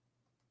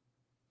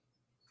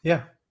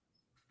 Yeah,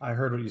 I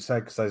heard what you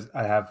said because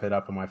I have it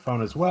up on my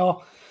phone as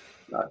well.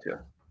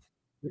 Gotcha.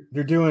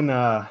 They're doing,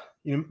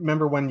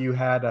 remember when you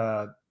had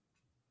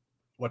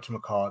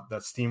whatchamacallit,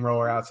 the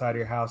steamroller outside of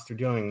your house? They're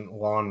doing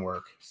lawn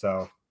work.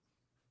 So,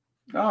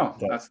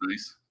 that's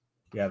nice.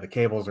 Yeah, the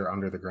cables are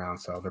under the ground,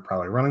 so they're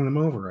probably running them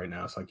over right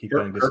now. So I keep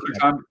getting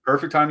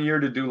perfect time of year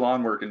to do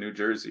lawn work in New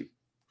Jersey.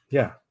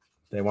 Yeah,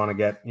 they want to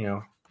get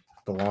the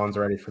lawns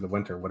ready for the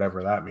winter,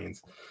 whatever that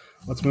means.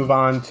 Let's move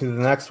on to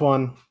the next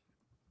one.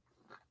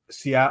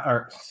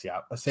 Seattle,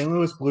 St.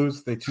 Louis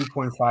Blues, they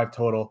 2.5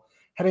 total.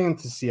 Heading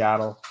into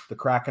Seattle, the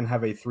Kraken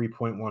have a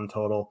 3.1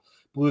 total.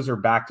 Blues are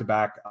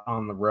back-to-back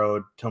on the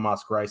road.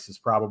 Tomas Greiss is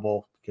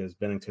probable because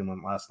Bennington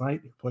went last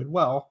night. He played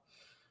well.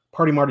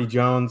 Party Marty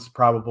Jones,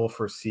 probable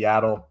for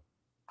Seattle.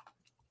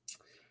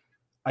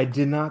 I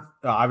did not,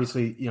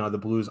 obviously, the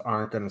Blues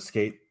aren't going to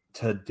skate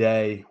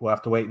today. We'll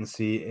have to wait and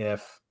see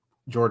if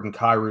Jordan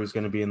Kyrou is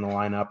going to be in the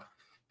lineup.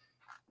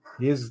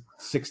 He is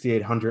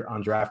 6,800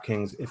 on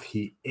DraftKings. If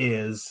he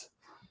is,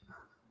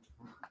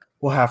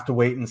 we'll have to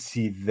wait and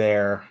see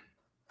there.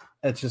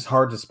 It's just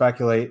hard to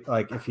speculate.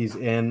 Like, if he's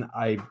in,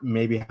 I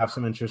maybe have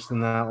some interest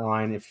in that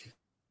line. If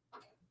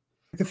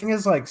the thing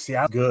is, like,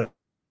 Seattle's good,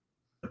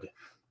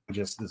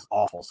 just is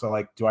awful. So,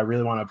 like, do I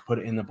really want to put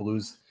it in the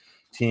Blues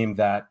team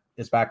that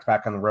is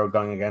back-to-back on the road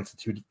going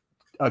against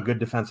a good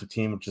defensive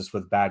team just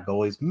with bad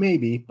goalies?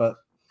 Maybe, but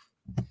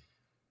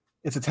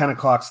it's a 10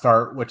 o'clock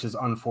start, which is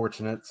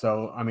unfortunate.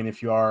 So, I mean,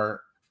 if you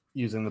are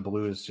using the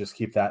Blues, just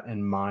keep that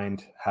in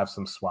mind. Have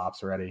some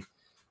swaps ready.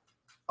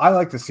 I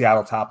like the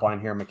Seattle top line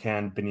here.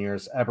 McCann,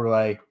 Beniers,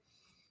 Eberle.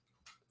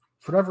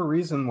 For whatever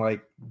reason,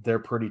 like, they're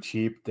pretty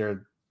cheap.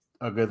 They're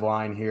a good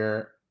line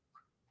here.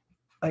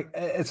 Like,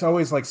 it's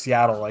always like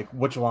Seattle, like,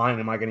 which line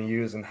am I going to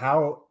use and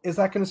how is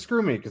that going to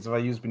screw me? Because if I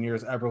use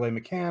Beniers, Eberle,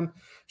 McCann,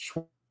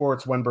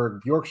 Schwartz,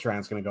 Wenberg,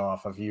 Bjorkstrand's going to go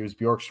off. If you use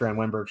Bjorkstrand,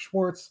 Wenberg,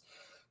 Schwartz,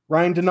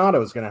 Ryan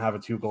Donato is going to have a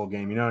 2-goal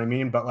game. You know what I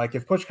mean? But, like,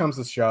 if push comes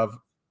to shove,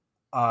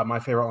 my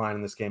favorite line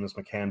in this game is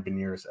McCann,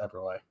 Beniers,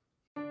 Eberle.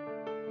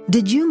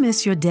 Did you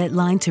miss your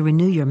deadline to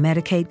renew your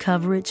Medicaid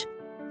coverage?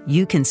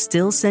 You can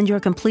still send your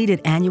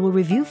completed annual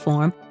review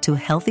form to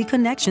Healthy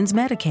Connections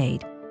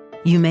Medicaid.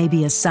 You may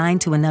be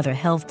assigned to another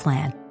health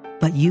plan,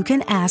 but you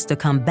can ask to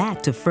come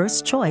back to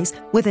First Choice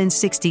within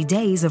 60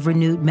 days of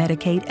renewed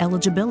Medicaid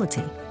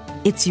eligibility.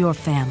 It's your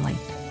family.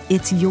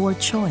 It's your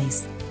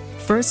choice.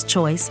 First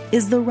Choice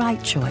is the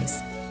right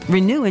choice.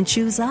 Renew and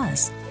choose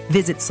us.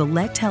 Visit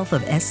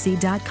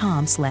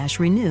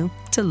selecthealthofsc.com/renew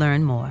to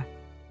learn more.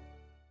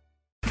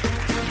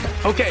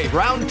 Okay,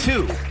 round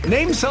 2.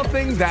 Name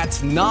something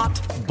that's not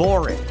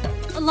boring.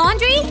 A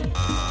laundry?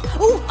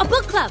 Ooh, a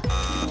book club.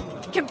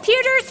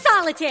 Computer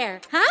solitaire,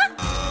 huh?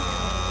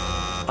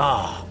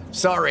 Ah,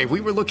 sorry,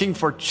 we were looking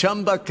for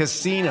Chumba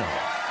Casino.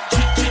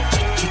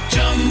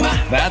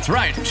 That's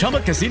right,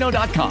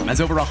 ChumbaCasino.com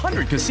has over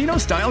 100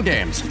 casino-style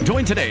games.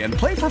 Join today and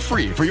play for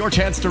free for your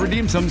chance to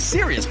redeem some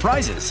serious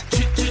prizes.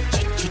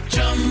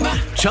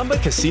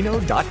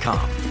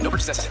 ChumbaCasino.com. No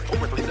purchase necessary.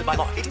 Void where prohibited by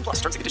law.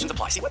 18+ terms and conditions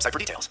apply. See website for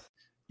details.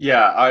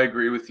 Yeah, I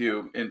agree with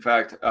you. In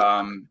fact,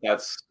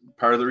 that's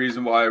part of the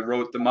reason why I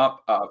wrote them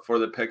up for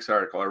the picks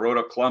article. I wrote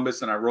up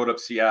Columbus and I wrote up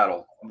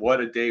Seattle. What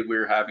a day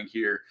we're having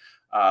here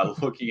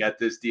looking at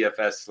this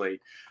DFS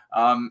slate.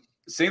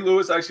 St.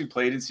 Louis actually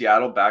played in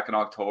Seattle back in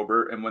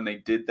October, and when they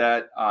did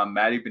that,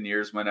 Matty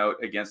Beniers went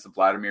out against the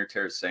Vladimir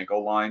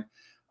Tarasenko line.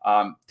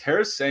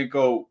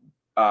 Tarasenko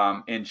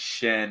and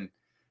Shen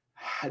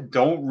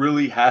don't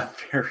really have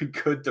very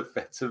good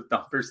defensive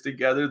numbers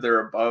together.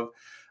 They're above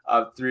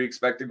 3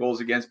 expected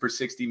goals against per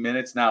 60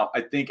 minutes. Now,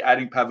 I think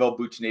adding Pavel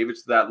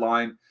Buchnevich to that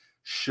line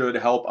should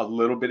help a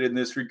little bit in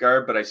this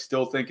regard, but I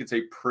still think it's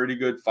a pretty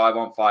good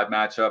 5-on-5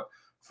 matchup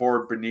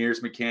for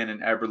Beniers, McCann,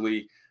 and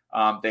Eberle.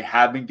 They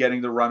have been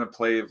getting the run of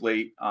play of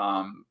late.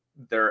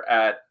 They're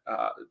at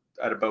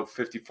about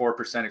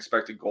 54%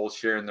 expected goal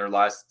share in their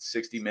last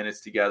 60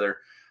 minutes together.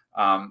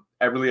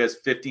 Eberle has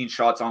 15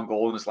 shots on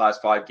goal in his last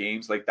 5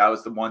 games. Like, that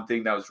was the one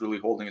thing that was really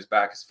holding us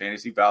back his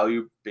fantasy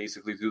value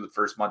basically through the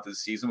first month of the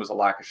season was a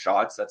lack of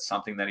shots. That's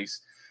something that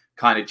he's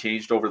kind of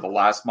changed over the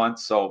last month.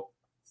 So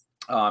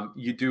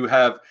you do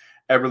have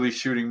Eberle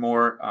shooting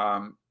more.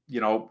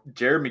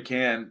 Jared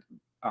McCann,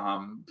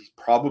 he's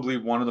probably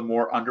one of the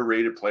more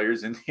underrated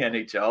players in the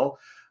NHL.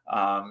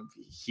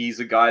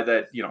 He's a guy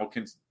that,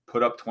 can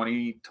put up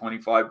 20,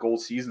 25 goal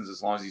seasons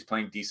as long as he's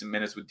playing decent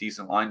minutes with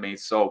decent line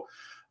mates. So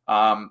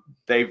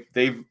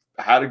they've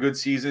had a good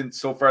season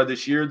so far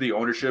this year. The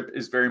ownership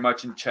is very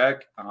much in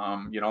check.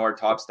 Our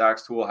top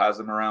stacks tool has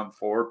them around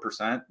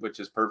 4%, which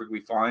is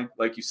perfectly fine.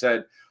 Like you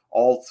said,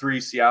 all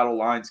 3 Seattle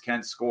lines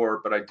can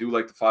score, but I do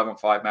like the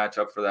 5-on-5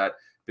 matchup for that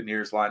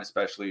Beniers line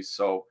especially.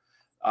 So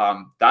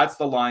that's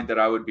the line that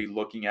I would be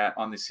looking at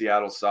on the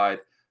Seattle side.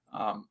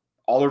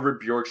 Oliver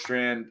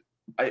Bjorkstrand,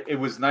 it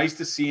was nice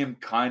to see him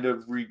kind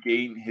of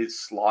regain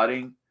his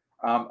slotting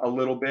a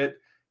little bit.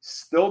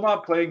 Still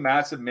not playing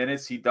massive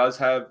minutes. He does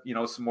have,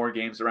 some more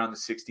games around the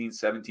 16,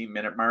 17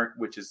 minute mark,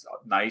 which is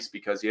nice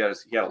because he had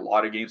a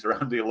lot of games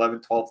around the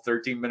 11, 12,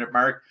 13 minute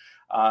mark,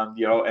 end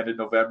of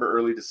November,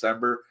 early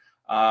December.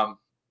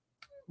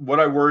 What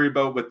I worry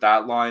about with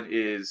that line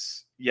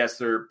is, yes,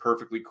 they're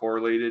perfectly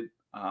correlated.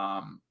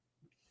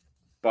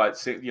 But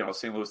St.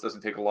 Louis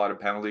doesn't take a lot of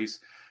penalties,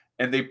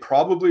 and they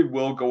probably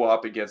will go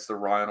up against the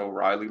Ryan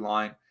O'Reilly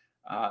line.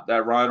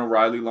 That Ryan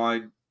O'Reilly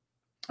line,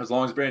 as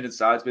long as Brandon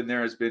Saad's been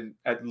there, has been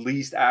at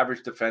least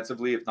average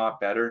defensively, if not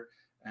better.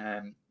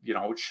 And,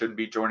 it shouldn't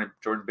be Jordan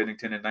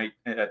Binnington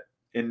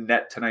in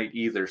net tonight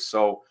either.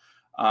 So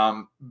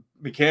McCann,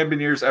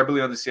 Beniers,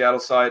 Eberle on the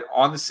Seattle side.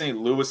 On the St.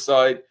 Louis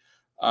side,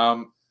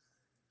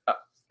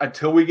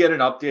 until we get an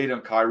update on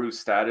Kyrou's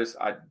status,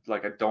 I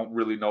don't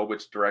really know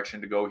which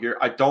direction to go here.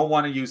 I don't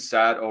want to use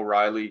Saad,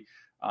 O'Reilly,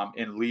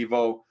 and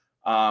Levo.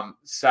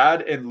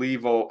 Sad and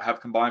Levo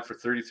have combined for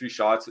 33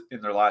 shots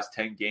in their last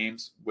 10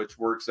 games, which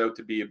works out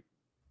to be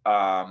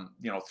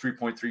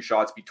 3.3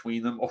 shots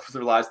between them over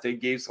their last 10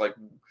 games, like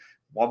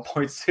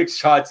 1.6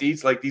 shots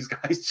each. Like these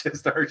guys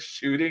just are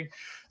shooting.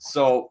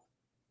 So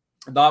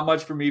not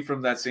much for me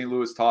from that St.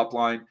 Louis top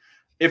line.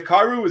 If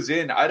Kyrou was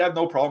in, I'd have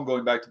no problem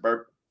going back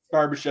to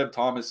Barbashev,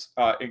 Thomas,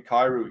 and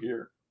Kyrou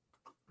here.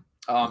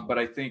 But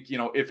I think,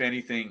 if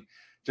anything,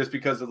 just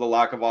because of the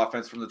lack of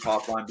offense from the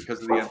top line,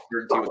 because of the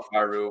uncertainty with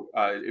Kyrou,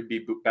 it'd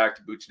be back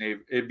to Buchnevich.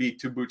 It'd be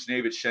to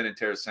Buchnevich, Shen, and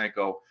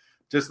Tarasenko.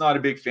 Just not a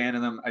big fan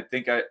of them. I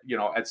think at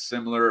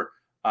similar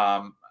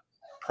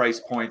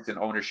price points and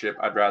ownership,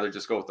 I'd rather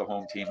just go with the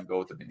home team and go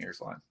with the Beniers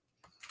line.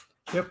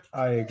 Yep,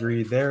 I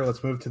agree there.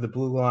 Let's move to the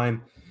blue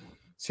line.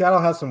 Seattle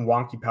has some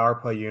wonky power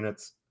play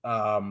units.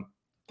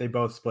 They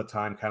both split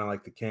time, kind of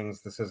like the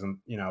Kings. This isn't,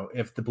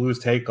 if the Blues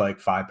take like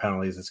 5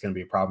 penalties, it's going to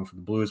be a problem for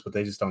the Blues, but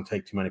they just don't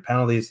take too many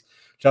penalties.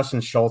 Justin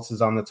Schultz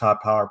is on the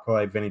top power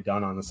play. Vinny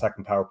Dunn on the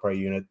second power play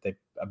unit. They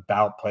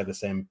about play the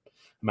same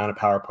amount of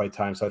power play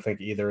time, so I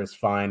think either is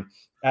fine.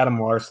 Adam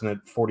Larson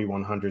at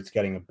 4,100 is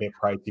getting a bit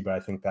pricey, but I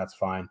think that's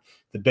fine.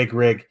 The big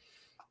rig,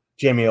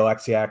 Jamie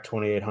Alexiak,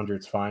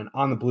 2,800 is fine.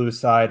 On the Blues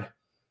side,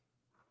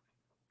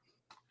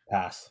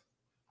 pass.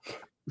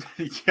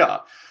 Yeah.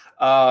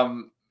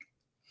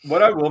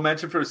 What I will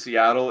mention for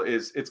Seattle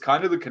is it's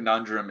kind of the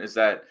conundrum is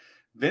that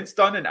Vince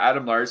Dunn and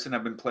Adam Larson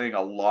have been playing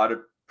a lot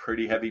of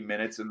pretty heavy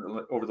minutes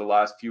over the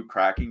last few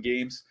Kraken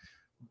games,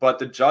 but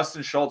the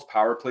Justin Schultz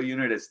power play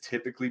unit has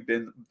typically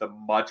been the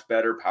much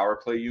better power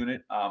play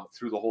unit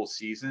through the whole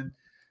season.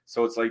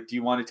 So it's like, do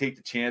you want to take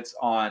the chance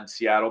on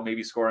Seattle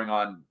maybe scoring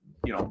on,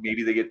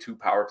 maybe they get 2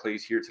 power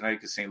plays here tonight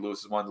because St. Louis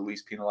is one of the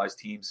least penalized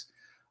teams.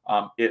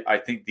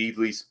 I think the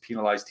least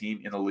penalized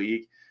team in the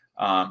league.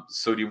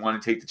 So do you want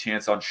to take the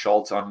chance on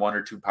Schultz on 1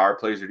 or 2 power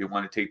plays, or do you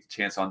want to take the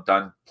chance on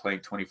Dunn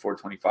playing 24,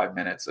 25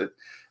 minutes?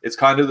 It's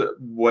kind of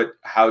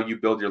how you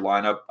build your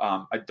lineup.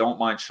 I don't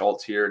mind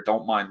Schultz here.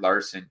 Don't mind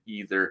Larson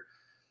either.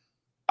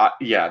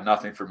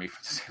 Nothing for me from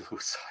the St.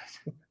 Louis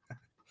side.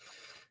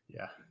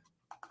 Yeah.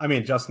 I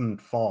mean, Justin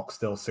Falk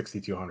still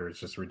 6,200 is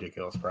just a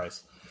ridiculous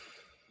price.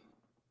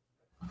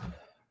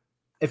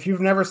 If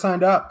you've never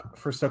signed up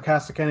for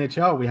Stochastic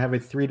NHL, we have a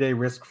 3-day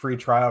risk-free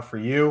trial for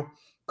you.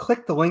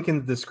 Click the link in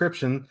the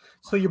description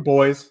so your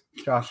boys,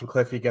 Josh and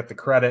Cliffy, get the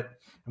credit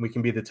and we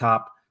can be the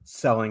top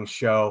selling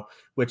show,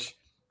 which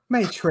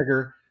may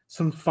trigger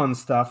some fun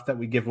stuff that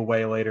we give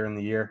away later in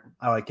the year.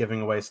 I like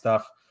giving away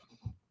stuff.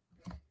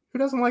 Who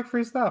doesn't like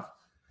free stuff?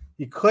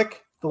 You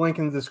click the link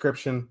in the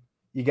description.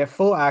 You get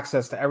full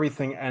access to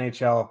everything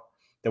NHL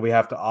that we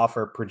have to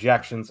offer: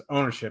 projections,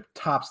 ownership,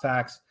 top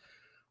stacks,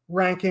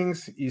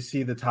 rankings. You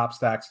see the top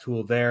stacks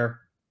tool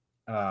there.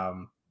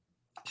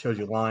 Shows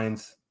you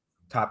lines,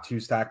 top 2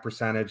 stack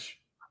percentage,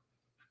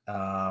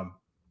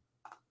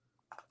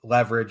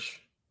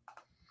 leverage.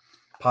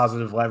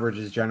 Positive leverage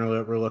is generally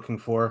what we're looking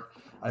for.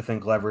 I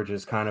think leverage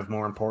is kind of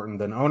more important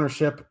than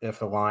ownership.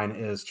 If a line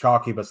is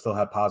chalky but still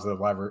have positive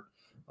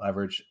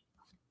leverage,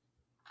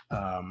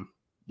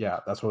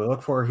 that's what we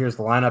look for. Here's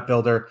the lineup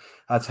builder.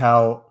 That's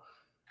how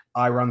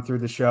I run through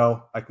the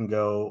show. I can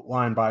go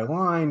line by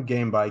line,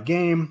 game by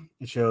game.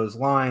 It shows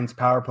lines,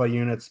 power play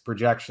units,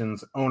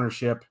 projections,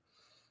 ownership,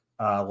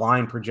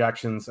 line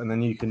projections, and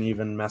then you can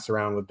even mess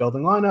around with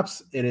building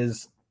lineups. It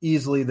is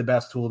easily the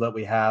best tool that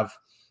we have.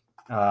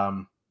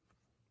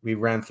 We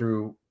ran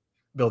through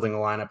building a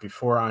lineup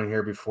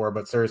before,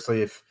 but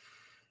seriously,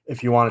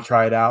 if you want to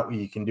try it out,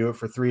 you can do it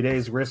for 3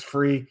 days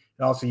risk-free.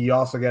 You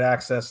also get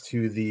access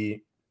to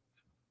the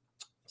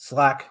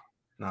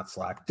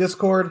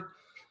Discord.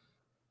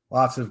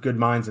 Lots of good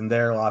minds in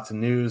there, lots of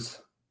news,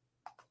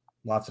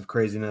 lots of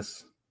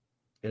craziness.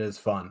 It is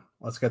fun.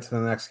 Let's get to the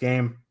next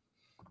game.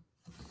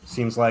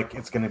 Seems like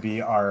it's going to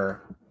be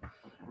our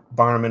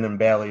Barnum and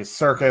Bailey's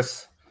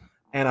circus.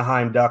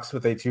 Anaheim Ducks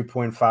with a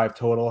 2.5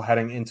 total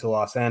heading into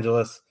Los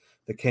Angeles.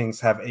 The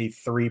Kings have a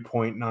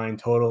 3.9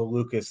 total.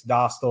 Lucas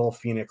Dostal,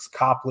 Phoenix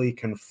Copley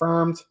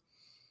confirmed.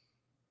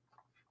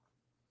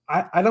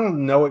 I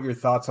don't know what your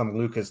thoughts on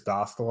Lucas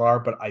Dostal are,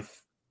 but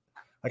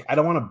I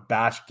don't want to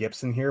bash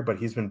Gibson here, but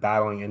he's been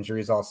battling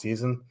injuries all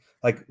season.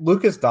 Like,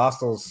 Lucas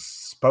Dostal's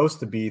supposed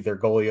to be their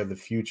goalie of the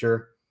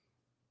future.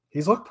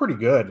 He's looked pretty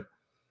good.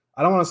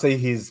 I don't want to say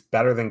he's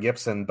better than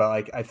Gibson,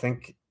 but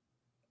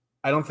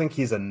I don't think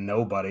he's a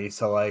nobody.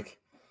 So I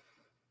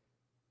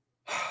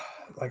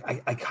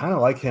kind of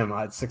like him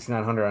at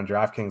 6,900 on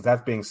DraftKings.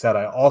 That being said,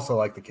 I also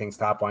like the Kings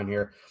top line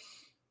here.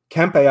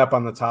 Kempe up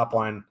on the top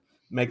line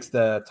makes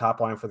the top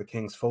line for the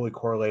Kings fully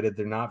correlated.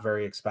 They're not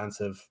very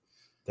expensive.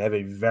 They have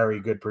a very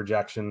good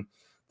projection.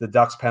 The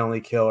Ducks penalty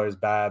kill is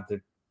bad.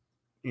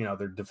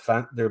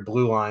 Their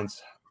blue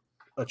line's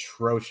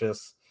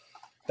atrocious.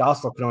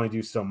 Dostal can only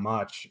do so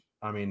much.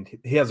 I mean,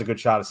 he has a good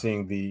shot of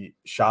seeing the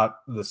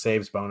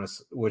saves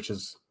bonus, which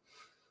is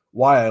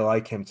why I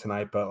like him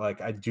tonight.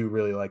 But I do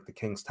really like the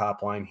Kings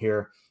top line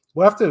here.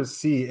 We'll have to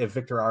see if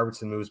Victor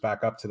Arvidsson moves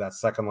back up to that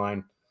second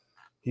line.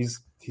 He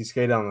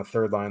skated on the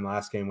third line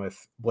last game with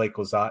Blake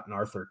Lizotte and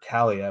Arthur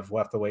Kaliev.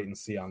 We'll have to wait and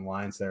see on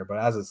lines there. But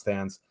as it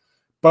stands,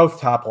 both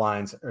top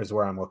lines is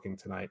where I'm looking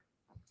tonight.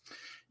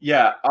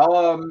 Yeah,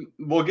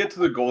 we'll get to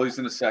the goalies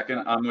in a second.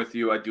 I'm with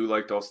you. I do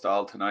like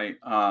Dostal tonight.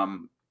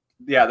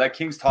 That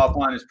Kings top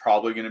line is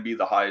probably going to be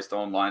the highest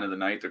owned line of the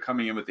night. They're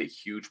coming in with a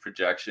huge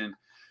projection.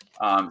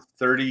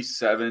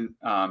 37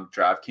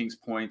 DraftKings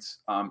points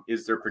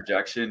is their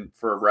projection.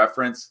 For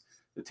reference,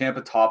 the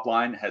Tampa top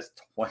line has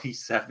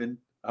 27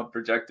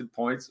 projected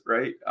points,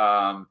 right?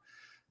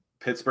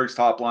 Pittsburgh's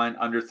top line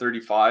under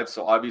 35.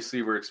 So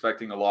obviously we're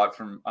expecting a lot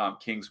from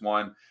Kings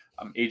 1.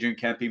 Adrian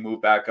Kempe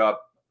moved back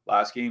up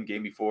last game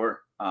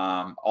before,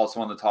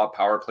 also on the top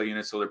power play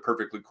unit. So they're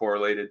perfectly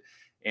correlated.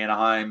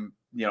 Anaheim,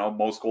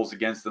 most goals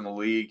against in the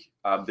league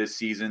this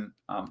season,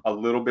 a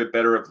little bit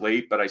better of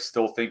late, but I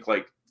still think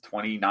like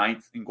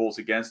 29th in goals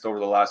against over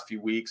the last few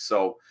weeks.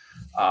 So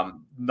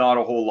not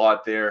a whole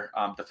lot there.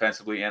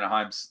 Defensively,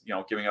 Anaheim's,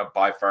 giving up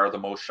by far the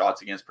most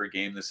shots against per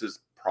game. This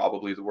is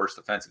probably the worst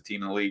defensive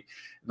team in the league.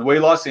 And the way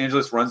Los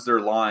Angeles runs their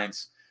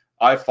lines,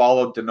 I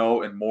followed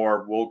Deneau and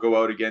Moore. We'll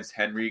go out against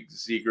Henry,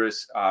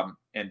 Zegras,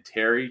 and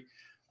Terry.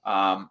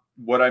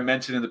 What I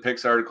mentioned in the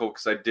picks article,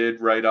 because I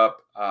did write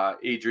up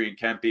Adrian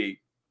Kempe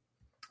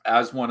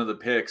as one of the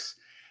picks,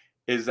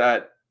 is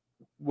that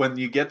when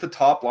you get the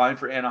top line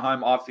for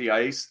Anaheim off the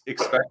ice,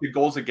 expected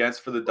goals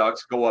against for the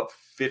Ducks go up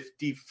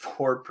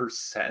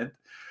 54%,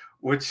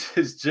 which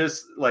is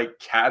just like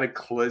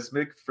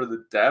cataclysmic for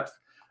the depth.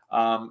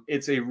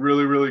 It's a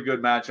really, really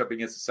good matchup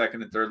against the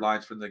second and third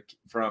lines from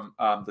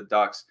the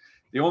Ducks.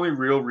 The only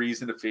real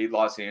reason to fade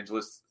Los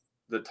Angeles,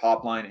 the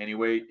top line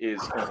anyway,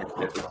 is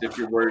if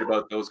you're worried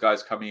about those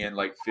guys coming in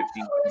like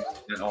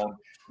 15% owned,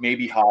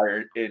 maybe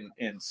higher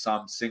in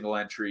some single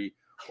entry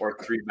or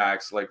 3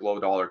 max like low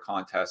dollar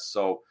contests.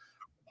 So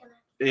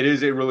it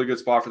is a really good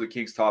spot for the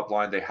Kings top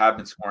line. They have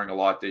been scoring a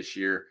lot this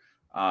year.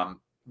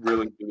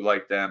 Really do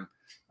like them.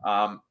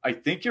 I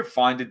think you're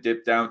fine to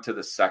dip down to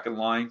the second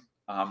line.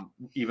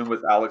 Even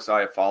with Alex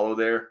Iafallo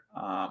there,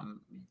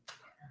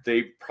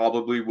 they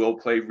probably will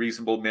play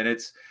reasonable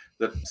minutes.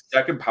 The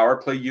second power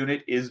play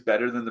unit is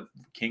better than the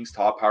Kings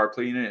top power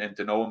play unit, and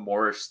Deneau and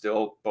Moore are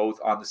still both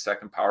on the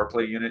second power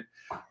play unit.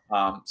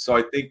 So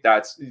I think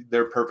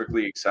they're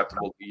perfectly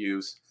acceptable to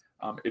use.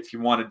 If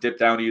you want to dip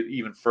down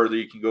even further,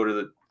 you can go to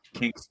the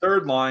Kings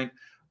third line,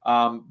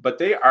 but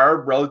they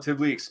are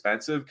relatively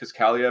expensive because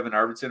Kaliev and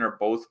Arvidsson are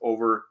both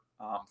over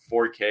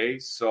 $4K.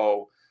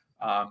 So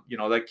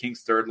that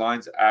Kings third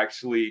line's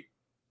actually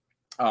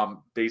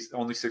based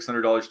only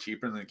 $600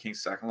 cheaper than the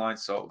Kings second line.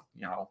 So,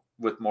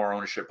 with more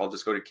ownership, I'll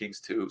just go to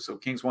Kings 2. So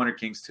Kings 1 or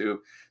Kings 2,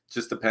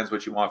 just depends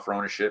what you want for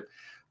ownership.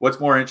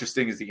 What's more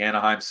interesting is the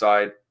Anaheim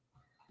side.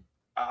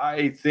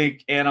 I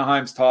think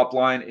Anaheim's top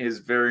line is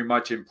very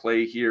much in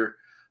play here,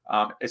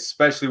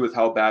 especially with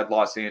how bad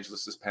Los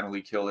Angeles'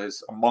 penalty kill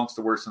is, amongst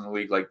the worst in the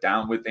league, like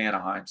down with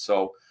Anaheim.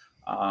 So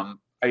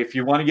if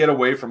you want to get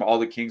away from all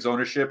the Kings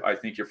ownership, I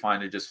think you're fine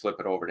to just flip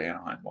it over to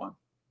Anaheim 1.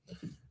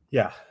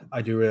 Yeah,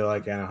 I do really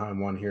like Anaheim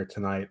 1 here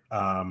tonight.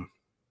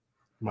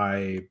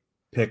 My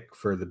pick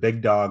for the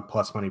big dog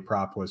plus money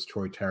prop was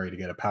Troy Terry to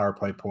get a power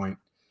play point.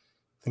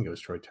 I think it was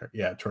Troy Terry.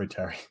 Yeah, Troy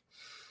Terry.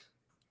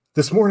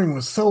 This morning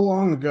was so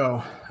long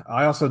ago.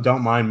 I also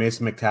don't mind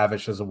Mason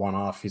McTavish as a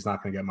one-off. He's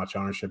not going to get much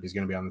ownership. He's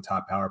going to be on the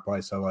top power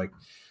play. So,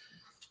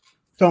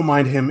 don't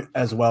mind him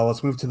as well.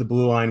 Let's move to the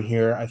blue line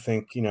here. I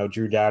think,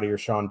 Drew Doughty or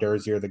Sean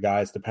Durzi are the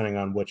guys, depending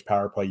on which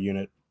power play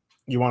unit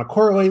you want to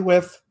correlate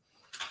with.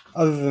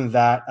 Other than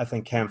that, I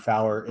think Cam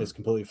Fowler is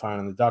completely fine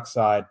on the Ducks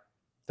side.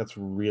 That's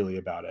really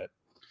about it.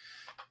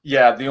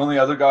 Yeah, the only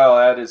other guy I'll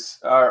add is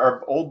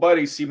our old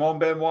buddy Simon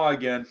Benoit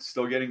again,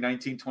 still getting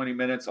 19, 20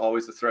 minutes,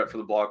 always the threat for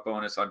the block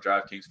bonus on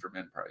DraftKings for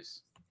min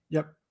price.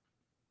 Yep.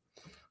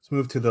 Let's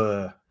move to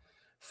the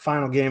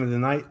final game of the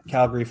night.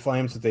 Calgary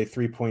Flames with a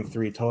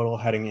 3.3 total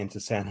heading into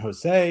San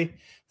Jose.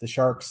 The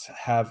Sharks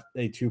have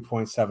a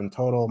 2.7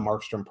 total.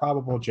 Markstrom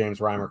probable. James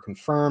Reimer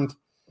confirmed.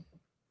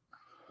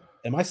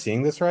 Am I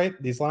seeing this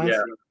right? These lines?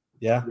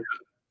 Yeah.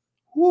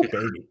 Woo,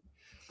 baby.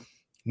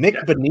 Nick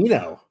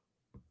Bonino,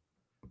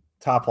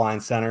 top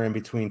line center in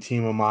between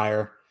Timo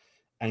Meier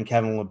and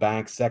Kevin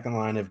LeBanc. Second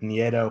line of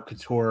Nieto,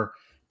 Couture,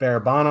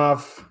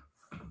 Barabanov.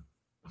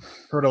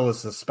 Hurdle is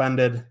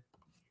suspended.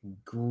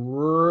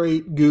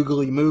 Great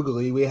googly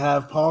moogly. We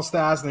have Paul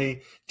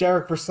Stastny,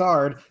 Derek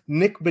Brassard,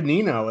 Nick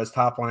Bonino as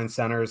top line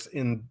centers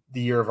in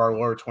the year of our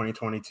Lord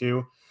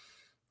 2022.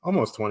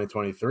 Almost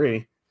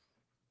 2023.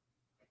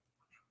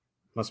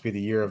 Must be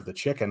the year of the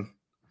chicken.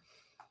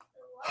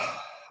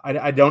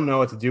 I don't know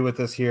what to do with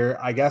this here.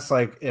 I guess,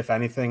 if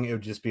anything, it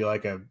would just be I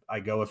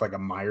go with a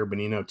Meier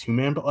Bonino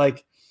 2-man,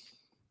 but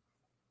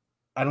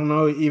I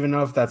don't even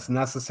know if that's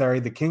necessary.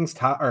 The Kings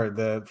top or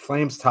the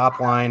Flames top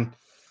line,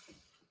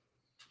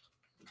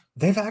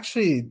 they've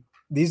actually,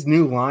 these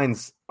new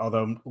lines,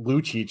 although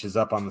Lucic is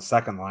up on the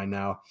second line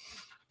now,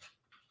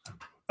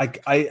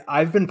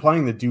 I've been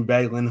playing the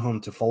Dubé,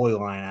 Lindholm, Toffoli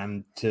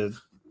line, and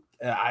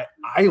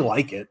I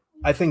like it.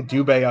 I think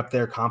Dubé up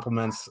there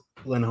complements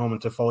Lindholm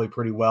and Toffoli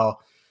pretty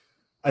well.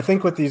 I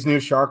think with these new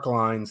Shark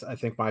lines, I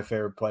think my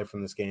favorite play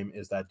from this game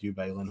is that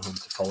Dubé, Lindholm,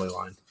 Toffoli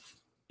line.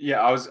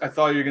 Yeah, I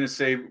thought you were going to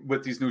say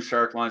with these new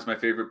Shark lines, my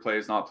favorite play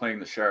is not playing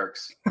the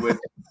Sharks. With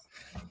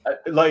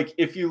like,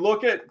 if you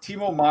look at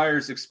Timo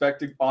Meier's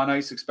expected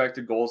on-ice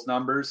expected goals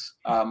numbers,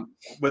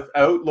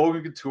 without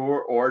Logan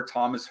Couture or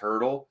Thomas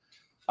Hertl,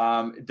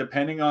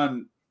 depending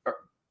on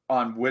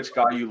which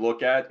guy you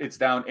look at, it's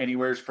down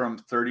anywhere from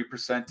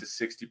 30% to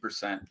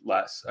 60%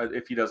 less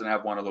if he doesn't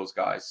have one of those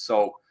guys.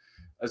 So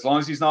as long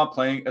as he's not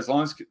playing, as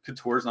long as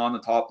Couture's not on the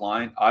top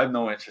line, I have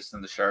no interest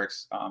in the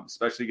Sharks,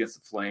 especially against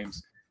the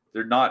Flames.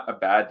 They're not a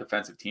bad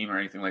defensive team or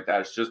anything like that.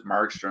 It's just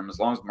Markstrom. As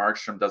long as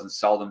Markstrom doesn't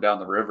sell them down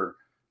the river,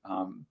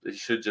 they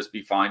should just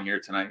be fine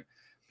here tonight.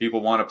 People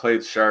want to play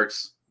the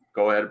Sharks.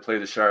 Go ahead and play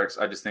the Sharks.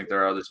 I just think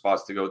there are other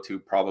spots to go to,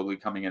 probably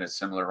coming in at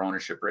similar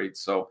ownership rates.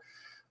 So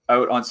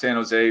out on San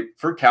Jose.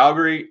 For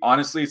Calgary,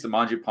 honestly, it's the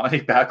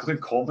Mangiapane,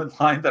 Backlund, Coleman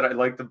line that I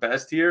like the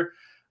best here.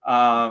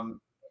 I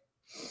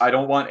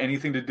don't want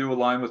anything to do with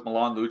line with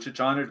Milan Lucic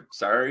on it.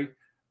 Sorry.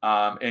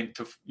 And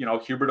to,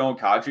 Huberdeau and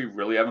Kadri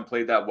really haven't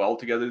played that well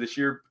together this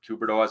year.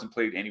 Huberdeau hasn't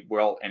played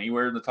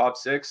anywhere in the top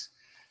six.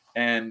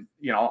 And,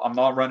 I'm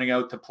not running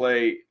out to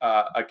play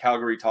a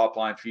Calgary top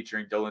line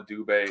featuring Dylan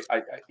Dubé.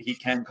 He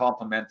can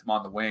complement them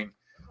on the wing.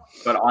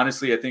 But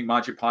honestly, I think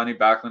Mangiapane,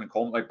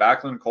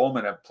 Backlund, and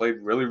Coleman have played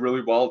really,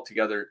 really well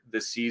together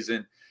this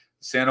season.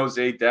 San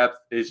Jose depth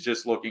is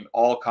just looking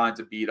all kinds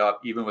of beat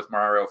up, even with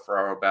Mario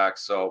Ferraro back.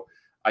 So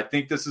I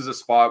think this is a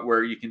spot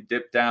where you can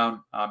dip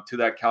down to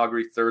that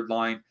Calgary third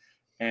line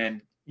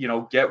and,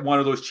 get one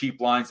of those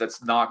cheap lines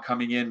that's not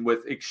coming in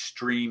with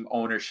extreme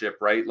ownership,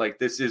 right? Like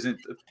this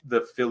isn't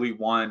the Philly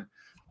one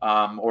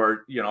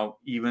or,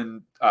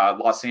 even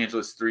Los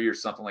Angeles 3 or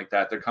something like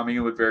that. They're coming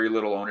in with very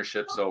little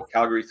ownership. So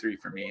Calgary 3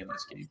 for me in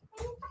this game.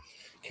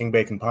 King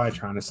Bacon Pie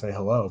trying to say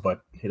hello,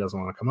 but he doesn't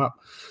want to come up.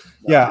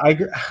 Yeah, I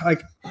agree.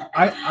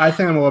 I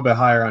think I'm a little bit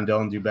higher on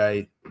Dylan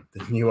Dubé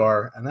than you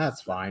are, and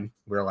that's fine.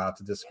 We're allowed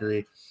to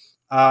disagree.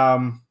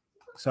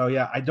 So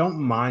yeah, I don't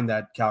mind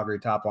that Calgary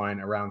top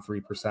line around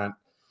 3%.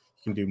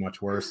 You can do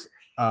much worse.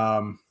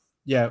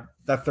 Yeah,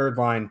 that third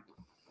line,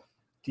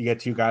 you get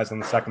two guys on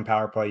the second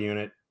power play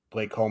unit,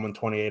 Blake Coleman,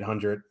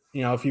 2,800.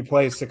 If you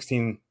play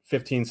 15,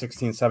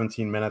 16,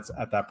 17 minutes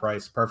at that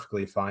price,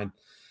 perfectly fine.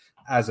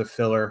 As a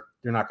filler,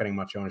 you're not getting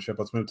much ownership.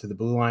 Let's move to the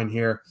blue line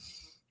here.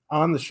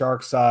 On the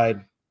Shark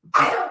side,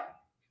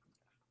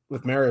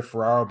 with Mario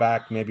Ferraro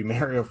back, maybe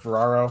Mario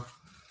Ferraro.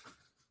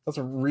 That's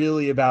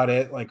really about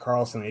it. Like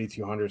Carlson,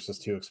 8,200 is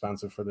just too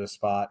expensive for this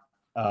spot.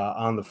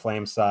 On the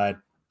Flame side,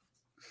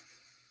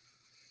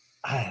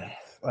 Noah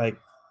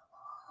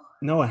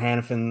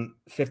Hannafin,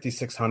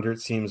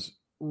 5,600 seems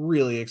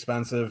really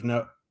expensive.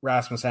 No,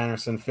 Rasmus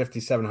Anderson,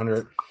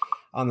 5,700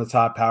 on the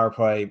top power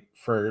play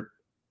for,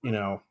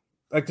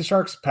 the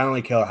Sharks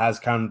penalty kill has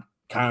kind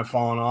of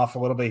fallen off a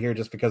little bit here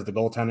just because the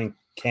goaltending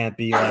can't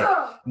be like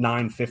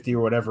 950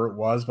 or whatever it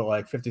was, but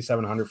like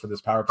 5,700 for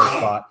this power play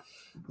spot,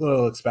 a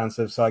little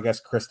expensive. So I guess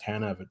Chris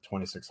Tanev at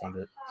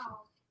 2,600.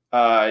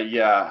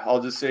 Yeah,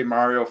 I'll just say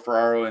Mario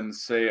Ferraro and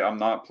say I'm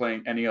not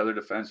playing any other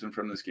defenseman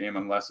from this game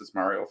unless it's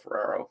Mario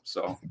Ferraro.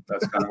 So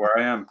that's kind of where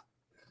I am.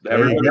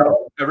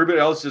 Everybody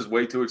else is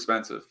way too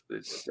expensive.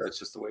 That's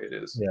just the way it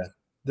is. Yeah.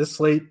 This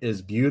slate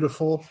is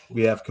beautiful.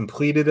 We have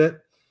completed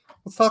it.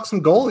 Let's talk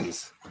some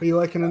goalies. Who are you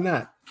liking in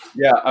that?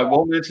 Yeah, I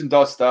won't mention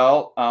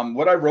Dostal.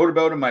 What I wrote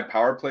about in my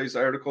Power Plays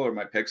article or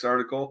my picks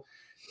article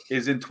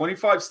is in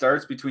 25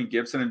 starts between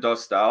Gibson and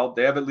Dostal,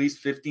 they have at least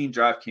 15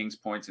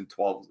 DraftKings points in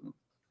 12 of them.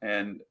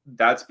 And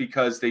that's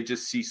because they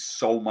just see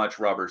so much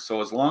rubber.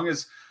 So as long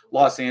as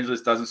Los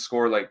Angeles doesn't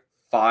score like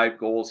 5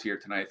 goals here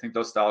tonight, I think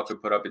Dostal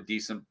could put up a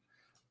decent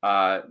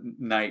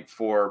night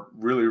for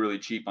really, really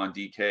cheap on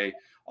DK.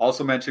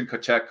 Also mentioned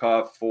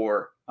Kochetkov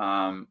for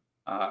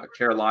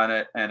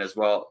Carolina and as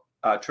well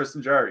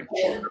Tristan Jarry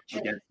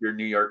against your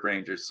New York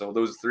Rangers. So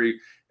those 3.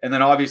 And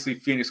then obviously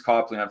Phoenix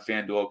Copley on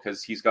FanDuel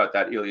because he's got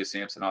that Ilya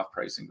Samsonov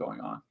pricing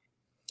going on.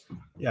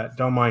 Yeah,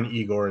 don't mind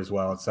Igor as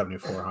well at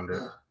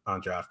 7,400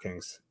 on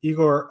DraftKings.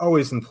 Igor,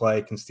 always in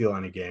play, can steal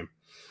any game.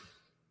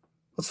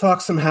 Let's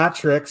talk some hat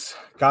tricks.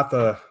 Got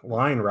the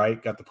line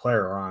right, got the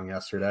player wrong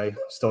yesterday.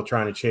 Still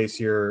trying to chase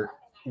your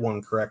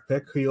one correct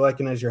pick. Who you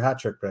liking as your hat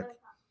trick pick?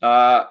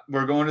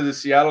 We're going to the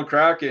Seattle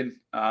Kraken.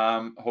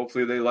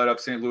 Hopefully they light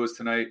up St. Louis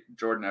tonight.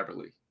 Jordan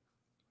Eberle.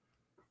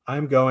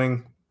 I'm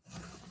going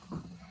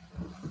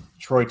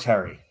Troy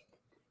Terry.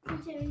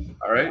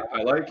 All right.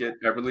 I like it.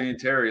 Eberle and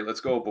Terry.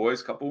 Let's go,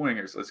 boys. Couple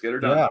wingers. Let's get her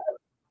done. Yeah.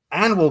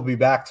 And we'll be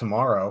back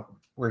tomorrow.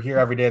 We're here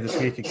every day this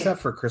week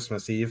except for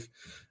Christmas Eve.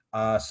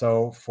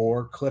 So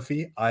for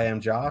Cliffy, I am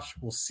Josh.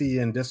 We'll see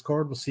you in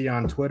Discord. We'll see you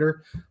on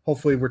Twitter.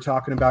 Hopefully we're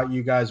talking about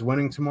you guys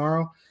winning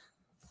tomorrow.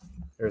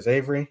 There's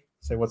Avery.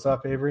 Say what's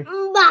up, Avery.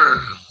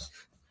 Bye.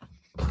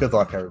 Good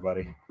luck,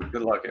 everybody.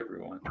 Good luck,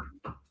 everyone.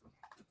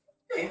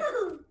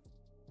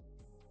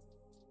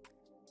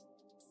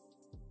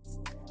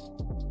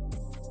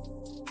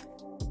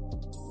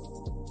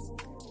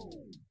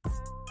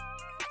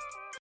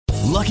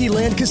 Lucky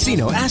Land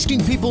Casino,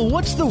 asking people,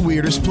 what's the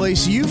weirdest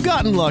place you've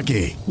gotten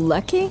lucky?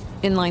 Lucky?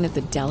 In line at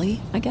the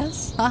deli, I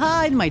guess?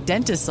 Aha, in my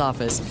dentist's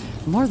office.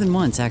 More than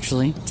once,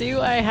 actually.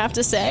 Do I have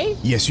to say?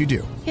 Yes, you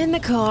do. In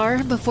the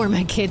car before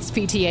my kids'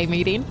 PTA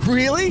meeting.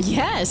 Really?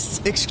 Yes.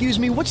 Excuse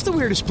me, what's the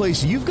weirdest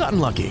place you've gotten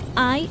lucky?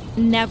 I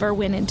never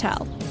win and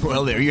tell.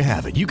 Well, there you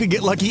have it. You can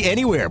get lucky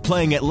anywhere,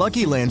 playing at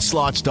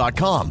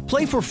LuckyLandSlots.com.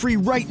 Play for free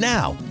right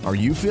now. Are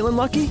you feeling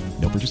lucky?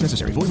 No purchase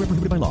necessary. Void where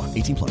prohibited by law.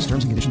 18 plus.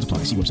 Terms and conditions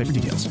apply. See website for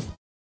details.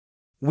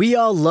 We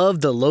all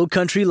love the Low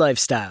Country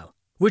lifestyle,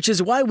 which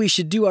is why we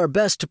should do our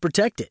best to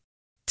protect it.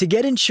 To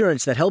get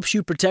insurance that helps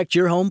you protect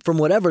your home from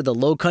whatever the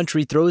Low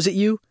Country throws at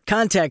you,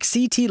 contact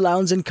CT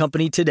Lowndes &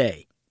 Company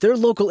today. Their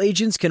local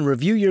agents can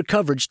review your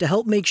coverage to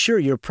help make sure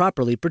you're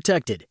properly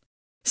protected.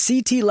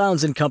 CT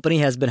Lowndes & Company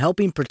has been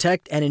helping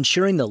protect and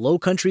insuring the Low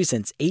Country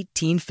since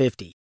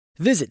 1850.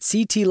 Visit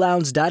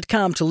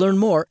ctlowndes.com to learn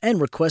more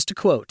and request a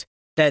quote.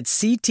 That's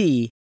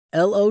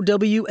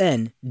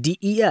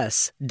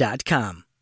CTLOWNDES.com.